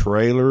character in the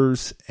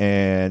trailers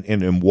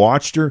and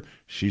watched her,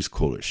 she's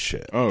cool as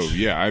shit. Oh,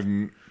 yeah.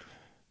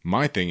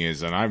 My thing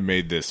is, and I've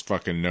made this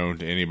fucking known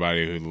to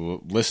anybody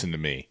who listened to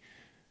me,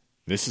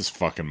 this is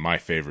fucking my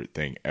favorite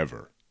thing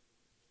ever,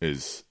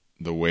 is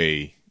the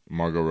way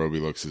Margot Robbie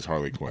looks as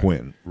Harley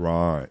Quinn.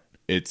 Right.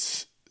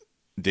 It's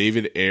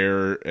David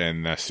Ayer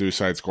and the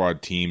Suicide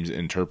Squad team's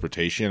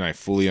interpretation. I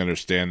fully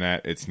understand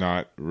that. It's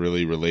not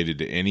really related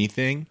to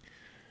anything.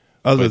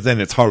 Other than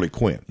it's Harley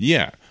Quinn.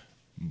 Yeah.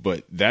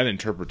 But that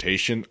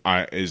interpretation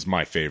is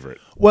my favorite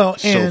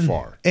so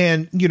far.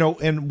 And,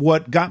 and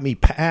what got me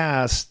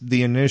past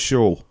the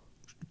initial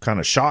kind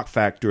of shock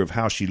factor of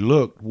how she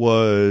looked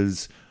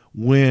was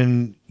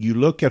when you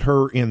look at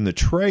her in the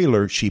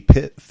trailer, she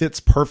fits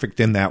perfect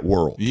in that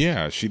world.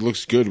 Yeah, she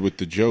looks good with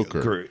the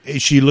Joker.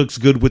 She looks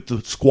good with the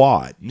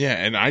squad. Yeah,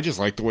 and I just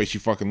like the way she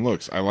fucking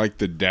looks. I like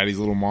the Daddy's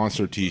Little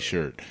Monster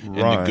t-shirt and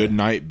the Good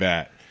Night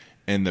bat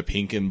and the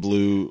pink and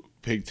blue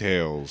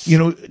pigtails.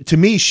 To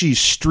me, she's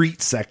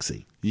street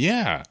sexy.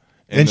 Yeah.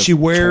 And she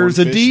wears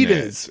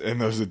Adidas.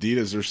 And those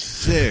Adidas are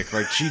sick.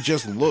 Like, she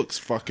just looks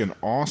fucking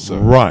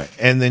awesome. Right.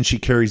 And then she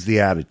carries the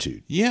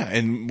attitude. Yeah,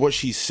 and what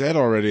she said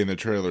already in the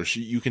trailer,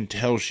 you can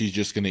tell she's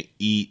just going to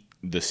eat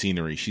the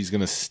scenery. She's going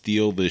to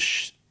steal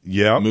this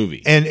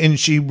movie. And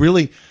she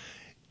really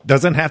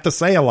doesn't have to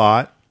say a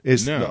lot.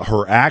 It's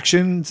her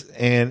actions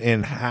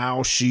and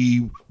how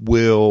she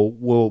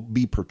will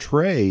be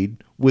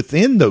portrayed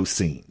within those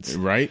scenes.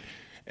 Right.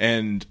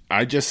 And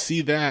I just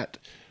see that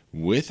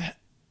with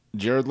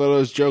Jared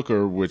Leto's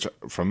Joker, which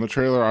from the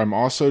trailer I'm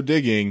also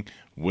digging,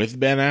 with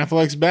Ben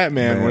Affleck's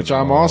Batman, which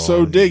I'm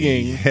also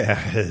digging. Yeah,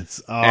 and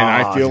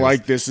I feel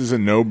like this is a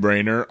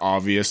no-brainer,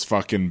 obvious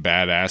fucking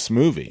badass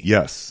movie.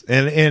 Yes.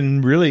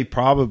 And really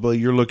probably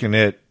you're looking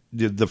at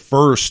the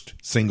first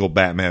single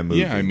Batman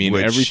movie. Yeah, I mean,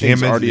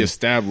 everything's already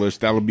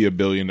established. That'll be $1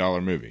 billion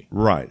movie.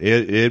 Right.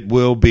 It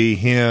will be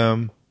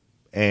him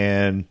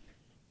and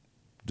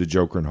the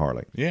Joker and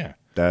Harley. Yeah.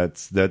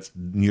 That's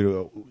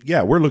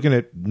we're looking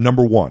at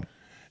number one.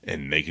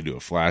 And they could do a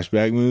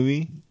flashback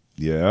movie.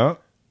 Yeah.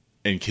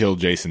 And kill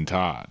Jason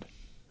Todd.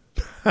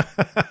 With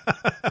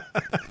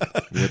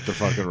the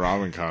fucking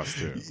Robin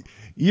costume.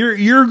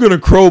 You're going to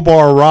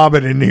crowbar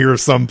Robin in here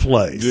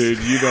someplace. Dude,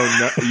 you don't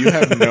know. You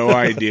have no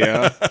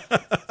idea.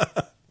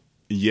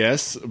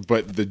 Yes,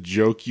 but the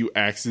joke you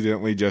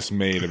accidentally just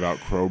made about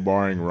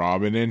crowbarring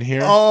Robin in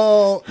here.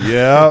 Oh,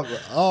 yeah.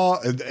 Oh,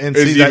 and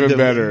it's see, even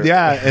better.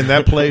 Yeah, and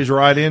that plays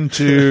right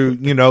into,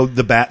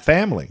 the Bat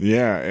family.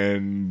 Yeah,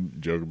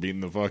 and Joker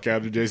beating the fuck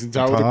out of Jason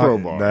Todd with a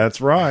crowbar. That's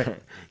right.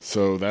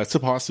 So that's a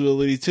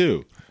possibility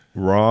too.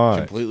 Right.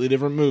 Completely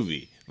different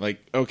movie. Like,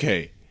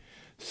 okay,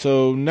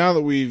 so now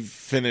that we've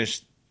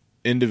finished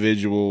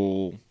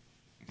individual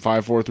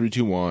 5, 4, 3,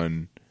 2,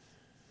 1,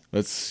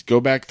 let's go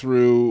back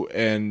through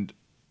and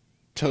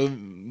tell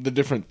the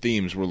different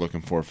themes we're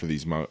looking for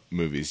these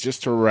movies,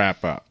 just to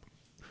wrap up.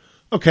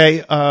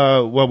 Okay,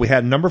 well, we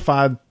had number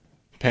 5,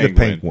 The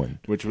Penguin,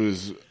 which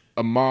was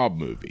a mob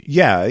movie.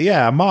 Yeah,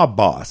 a mob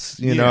boss.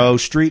 You know,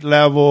 street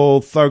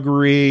level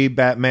thuggery.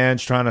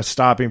 Batman's trying to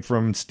stop him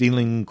from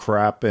stealing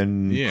crap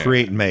and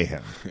creating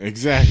mayhem.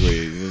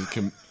 Exactly,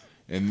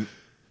 and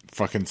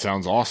fucking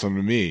sounds awesome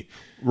to me.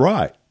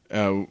 Right.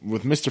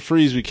 With Mr.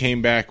 Freeze, we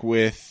came back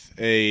with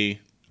a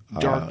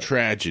dark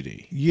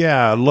tragedy.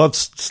 Yeah, love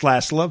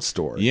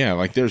story. Yeah,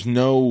 like there's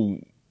no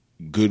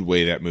good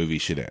way that movie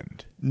should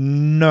end.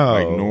 No,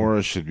 like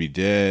Nora should be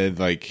dead.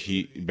 Like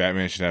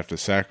Batman should have to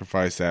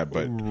sacrifice that,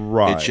 but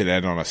it should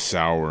end on a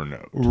sour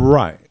note.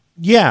 Right.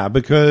 Yeah,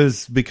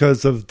 because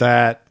of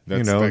that.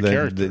 That's that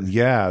character.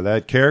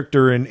 That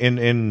character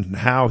and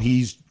how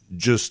he's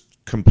just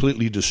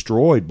completely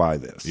destroyed by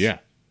this. Yeah,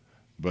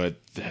 but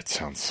that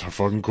sounds so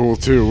fucking cool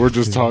too. We're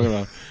just talking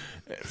about.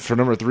 For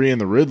number 3 in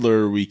the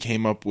Riddler, we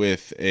came up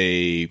with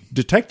a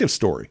detective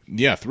story.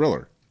 Yeah,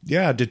 thriller.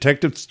 Yeah,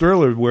 detective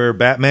thriller where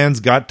Batman's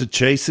got to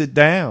chase it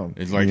down.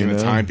 It's like in a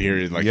time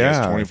period, like it's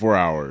 24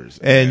 hours.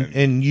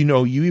 And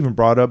you even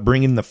brought up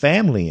bringing the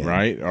family in.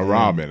 Right? A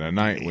Robin, a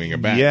Nightwing, a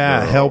Batgirl.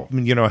 Yeah, help,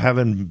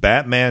 having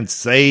Batman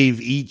save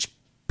each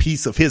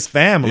piece of his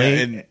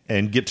family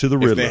and get to the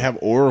Riddler. If they have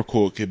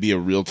Oracle, it could be a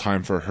real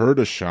time for her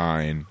to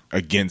shine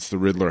against the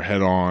Riddler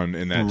head on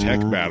in that tech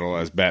battle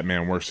as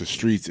Batman works the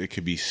streets. It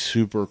could be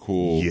super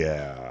cool.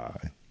 Yeah.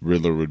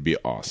 Riddler would be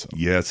awesome.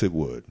 Yes, it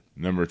would.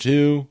 Number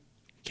 2,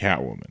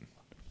 Catwoman.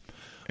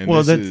 And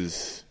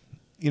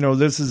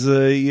this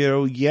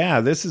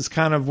is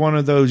kind of one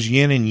of those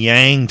yin and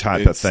yang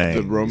type of things.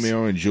 The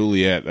Romeo and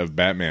Juliet of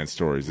Batman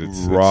stories.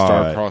 It's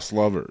star-crossed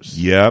lovers.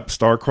 Yep,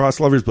 star-crossed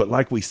lovers. But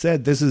like we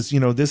said, this is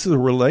a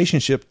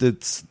relationship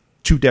that's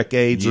 2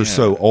 decades or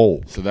so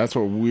old. So that's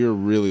what we're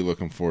really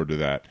looking forward to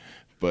that.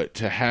 But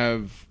to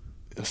have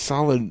a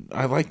solid,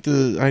 I like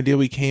the idea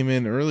we came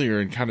in earlier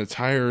and kind of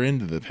tie her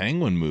into the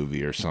Penguin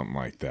movie or something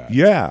like that.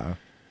 Yeah.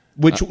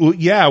 Which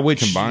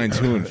combine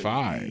 2 and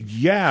 5.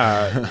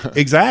 Yeah,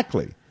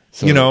 exactly.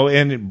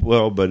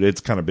 So, but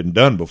it's kind of been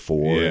done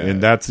before,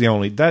 and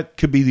that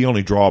could be the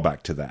only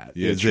drawback to that.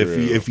 Yeah, is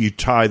if you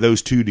tie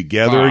those 2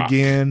 together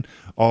again,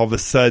 all of a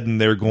sudden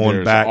they're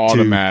going back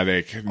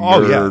automatic to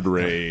nerd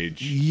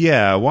rage.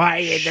 Yeah, why are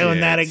you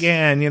doing that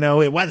again?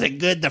 It wasn't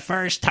good the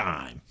first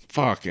time.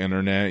 Fuck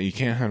internet, you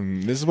can't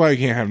have. This is why you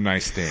can't have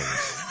nice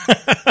things.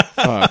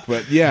 Fuck,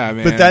 but yeah,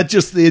 man. But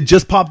it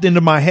just popped into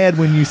my head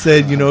when you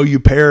said, you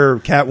pair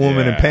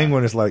Catwoman and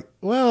Penguin. It's like,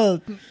 well,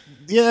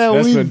 yeah,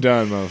 that's been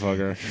done,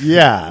 motherfucker.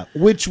 Yeah,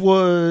 which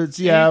was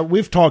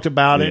we've talked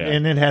about it,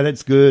 and it had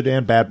its good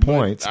and bad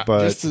points.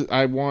 But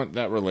I want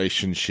that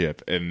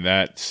relationship, and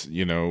that's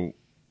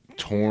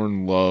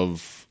torn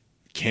love,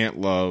 can't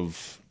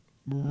love.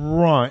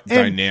 Right,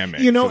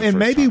 dynamic, and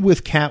maybe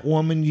with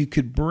Catwoman you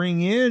could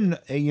bring in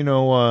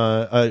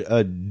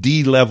a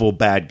D-level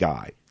bad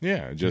guy,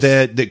 just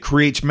that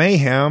creates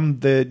mayhem,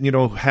 that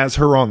has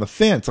her on the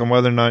fence on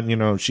whether or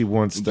not she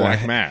wants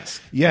Black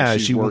Mask. Yeah,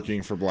 she's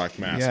working for Black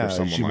Mask or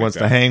someone. She wants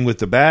to hang with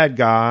the bad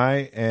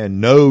guy and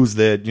knows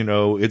that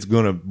it's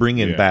going to bring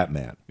in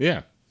Batman.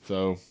 Yeah,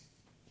 so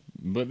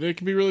but it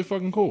can be really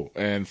fucking cool.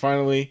 And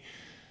finally,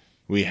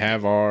 we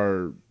have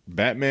our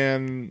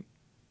Batman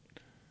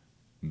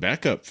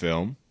backup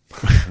film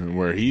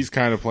where he's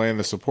kind of playing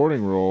the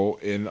supporting role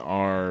in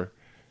our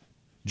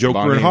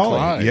Joker and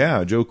Harley.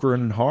 Yeah, Joker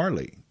and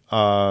Harley.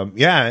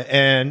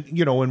 And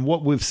in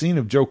what we've seen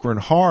of Joker and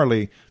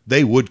Harley,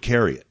 they would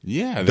carry it.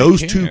 Yeah,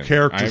 those 2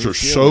 characters are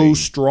so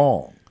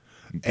strong,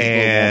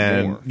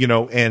 and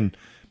and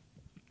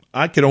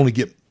I could only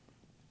get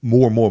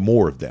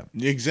more of them.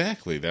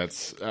 Exactly.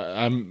 That's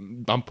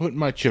I'm putting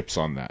my chips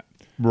on that.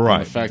 Right, on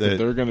the fact that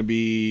they're going to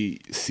be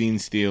scene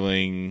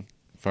stealing.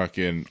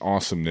 Fucking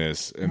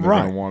awesomeness, and they're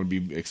going to want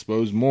to be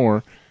exposed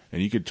more,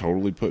 and you could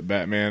totally put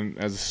Batman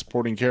as a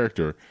supporting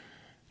character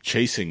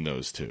chasing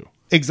those 2.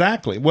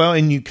 Exactly. Well,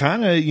 and you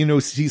kind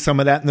of see some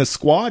of that in the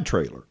Squad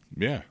trailer.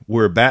 Yeah,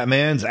 where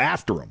Batman's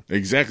after him.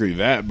 Exactly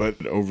that,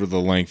 but over the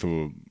length of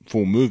a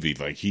full movie,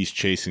 like he's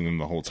chasing them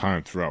the whole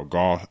time throughout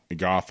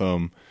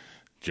Gotham.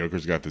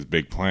 Joker's got this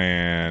big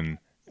plan.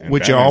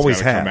 Which he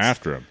always has. Come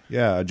after him.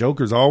 Yeah,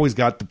 Joker's always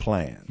got the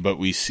plan. But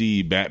we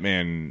see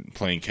Batman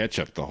playing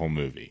catch-up the whole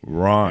movie.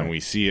 Right. And we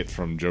see it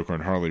from Joker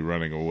and Harley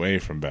running away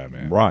from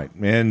Batman. Right.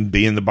 And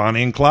being the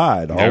Bonnie and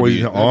Clyde,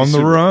 always on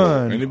the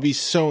run. Cool. And it'd be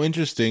so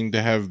interesting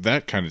to have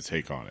that kind of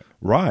take on it.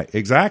 Right,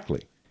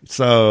 exactly.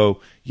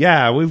 So,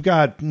 we've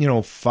got, 5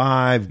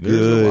 good...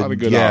 There's a lot of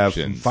good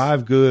options.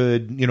 5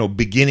 good,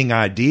 beginning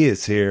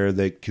ideas here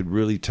that could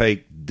really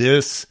take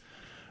this...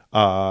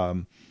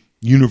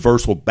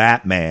 Universal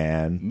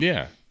Batman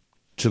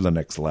to the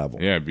next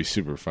level. Yeah, it'd be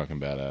super fucking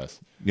badass.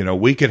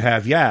 We could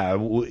have,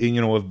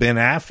 if Ben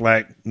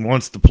Affleck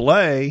wants to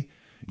play,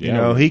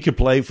 he could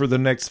play for the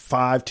next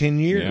 5-10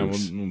 years.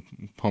 Yeah, we'll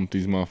pump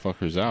these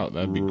motherfuckers out.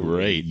 That'd be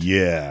great.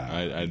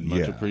 Yeah. I'd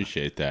much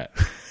appreciate that.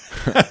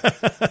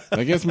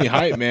 That gets me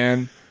hyped,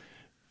 man.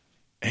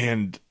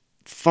 And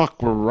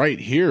fuck, we're right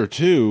here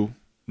too.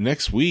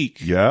 Next week.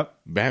 Yep.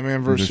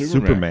 Batman vs.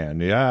 Superman.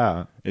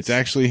 Yeah. It's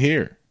actually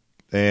here.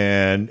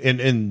 And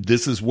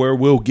this is where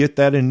we'll get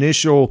that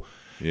initial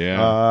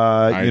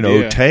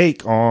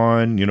take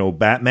on,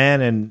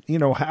 Batman and,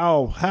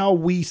 how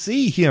we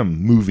see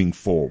him moving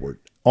forward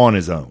on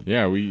his own.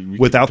 Yeah, we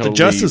without the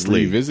Justice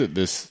League. Revisit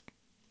this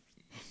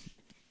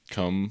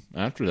come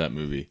after that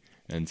movie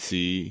and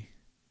see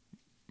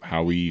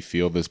how we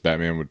feel this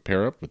Batman would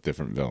pair up with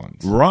different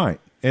villains.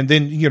 Right. And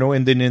then,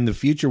 in the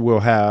future,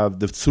 we'll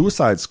have the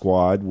Suicide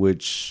Squad,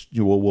 which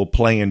will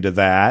play into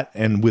that,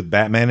 and with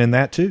Batman in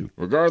that, too.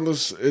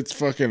 Regardless, it's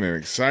fucking an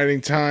exciting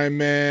time,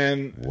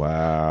 man.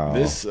 Wow.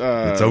 It's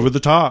over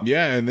the top.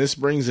 Yeah, and this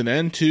brings an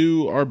end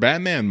to our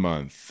Batman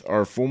month,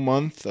 our full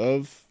month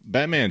of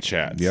Batman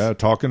chats. Yeah,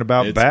 talking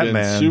about Batman.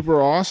 It's been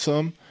super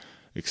awesome.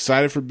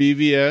 Excited for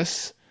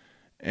BVS,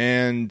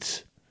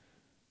 and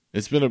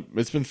it's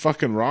been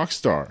fucking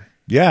Rockstar.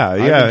 Yeah.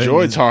 I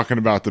enjoy talking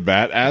about the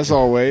Bat, as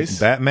always.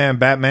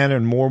 Batman,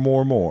 and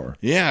more.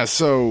 Yeah,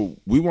 so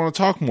we want to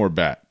talk more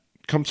Bat.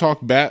 Come talk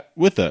Bat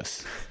with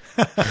us.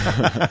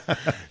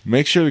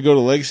 Make sure to go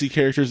to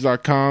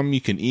legacycharacters.com. You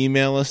can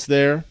email us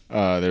there.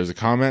 There's a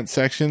comment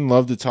section.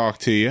 Love to talk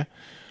to you.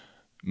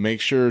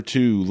 Make sure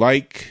to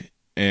like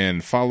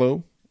and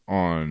follow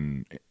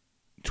on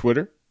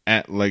Twitter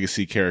at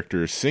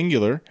legacycharacters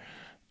singular,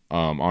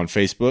 on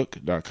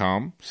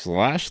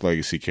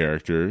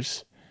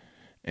facebook.com/legacycharacters.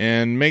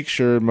 And make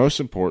sure, most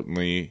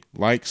importantly,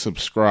 like,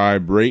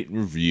 subscribe, rate, and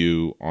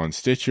review on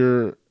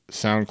Stitcher,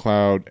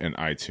 SoundCloud, and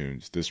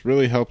iTunes. This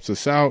really helps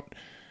us out.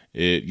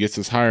 It gets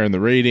us higher in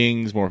the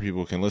ratings, more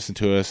people can listen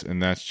to us,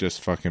 and that's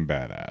just fucking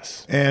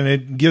badass. And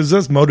it gives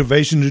us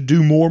motivation to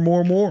do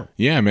more.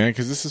 Yeah, man,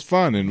 because this is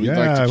fun, and we'd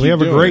like to keep we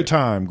have a great it.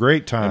 time.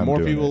 And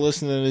more people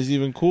listening is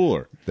even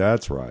cooler.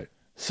 That's right.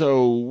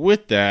 So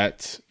with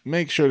that,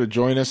 make sure to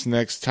join us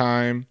next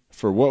time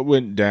for What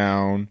Went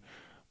Down,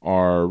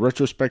 our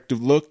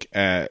retrospective look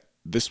at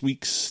this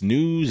week's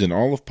news and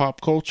all of pop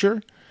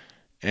culture.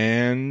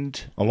 And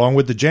along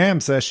with the jam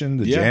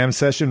session, jam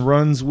session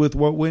runs with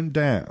What Went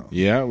Down.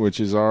 Yeah,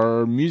 which is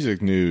our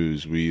music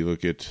news. We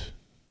look at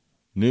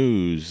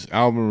news,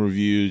 album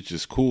reviews,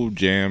 just cool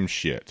jam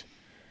shit.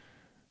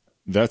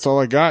 That's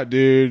all I got,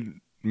 dude.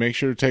 Make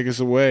sure to take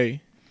us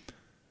away.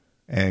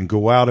 And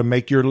go out and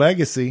make your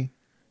legacy.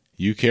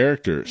 You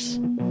characters.